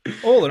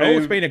all,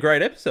 it's been a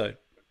great episode.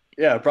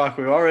 Yeah, Brock,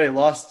 we've already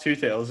lost Two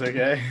Tails.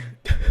 Okay,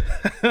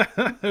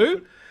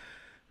 Who?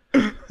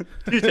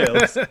 Two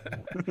Tails.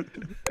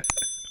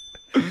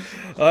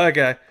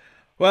 Okay.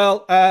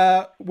 Well,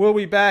 we'll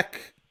be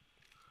back.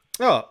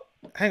 Oh,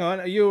 hang on.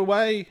 Are you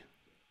away?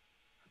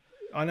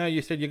 I know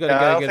you said you got to I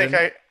go don't get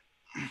think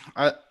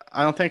I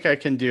don't think I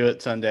can do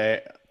it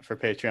Sunday for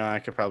Patreon. I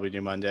could probably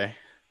do Monday.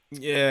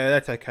 Yeah,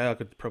 that's okay. I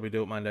could probably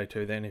do it Monday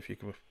too then if you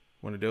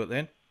want to do it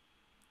then.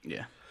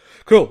 Yeah.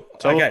 Cool.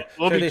 So Okay.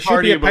 we'll so be there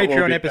should be a tardy, but we'll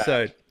Patreon be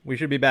episode. back. We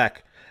should be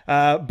back.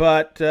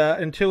 But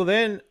until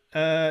then,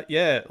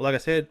 yeah, like I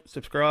said,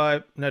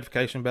 subscribe,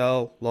 notification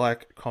bell,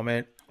 like,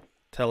 comment,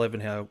 tell Evan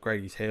how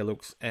great his hair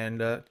looks,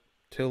 and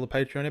till the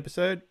Patreon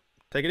episode,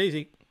 take it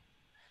easy.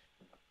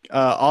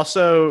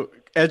 Also,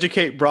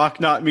 educate Brock,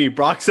 not me.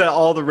 Brock said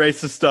all the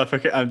racist stuff.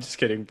 Okay, I'm just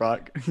kidding,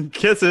 Brock.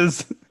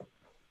 Kisses.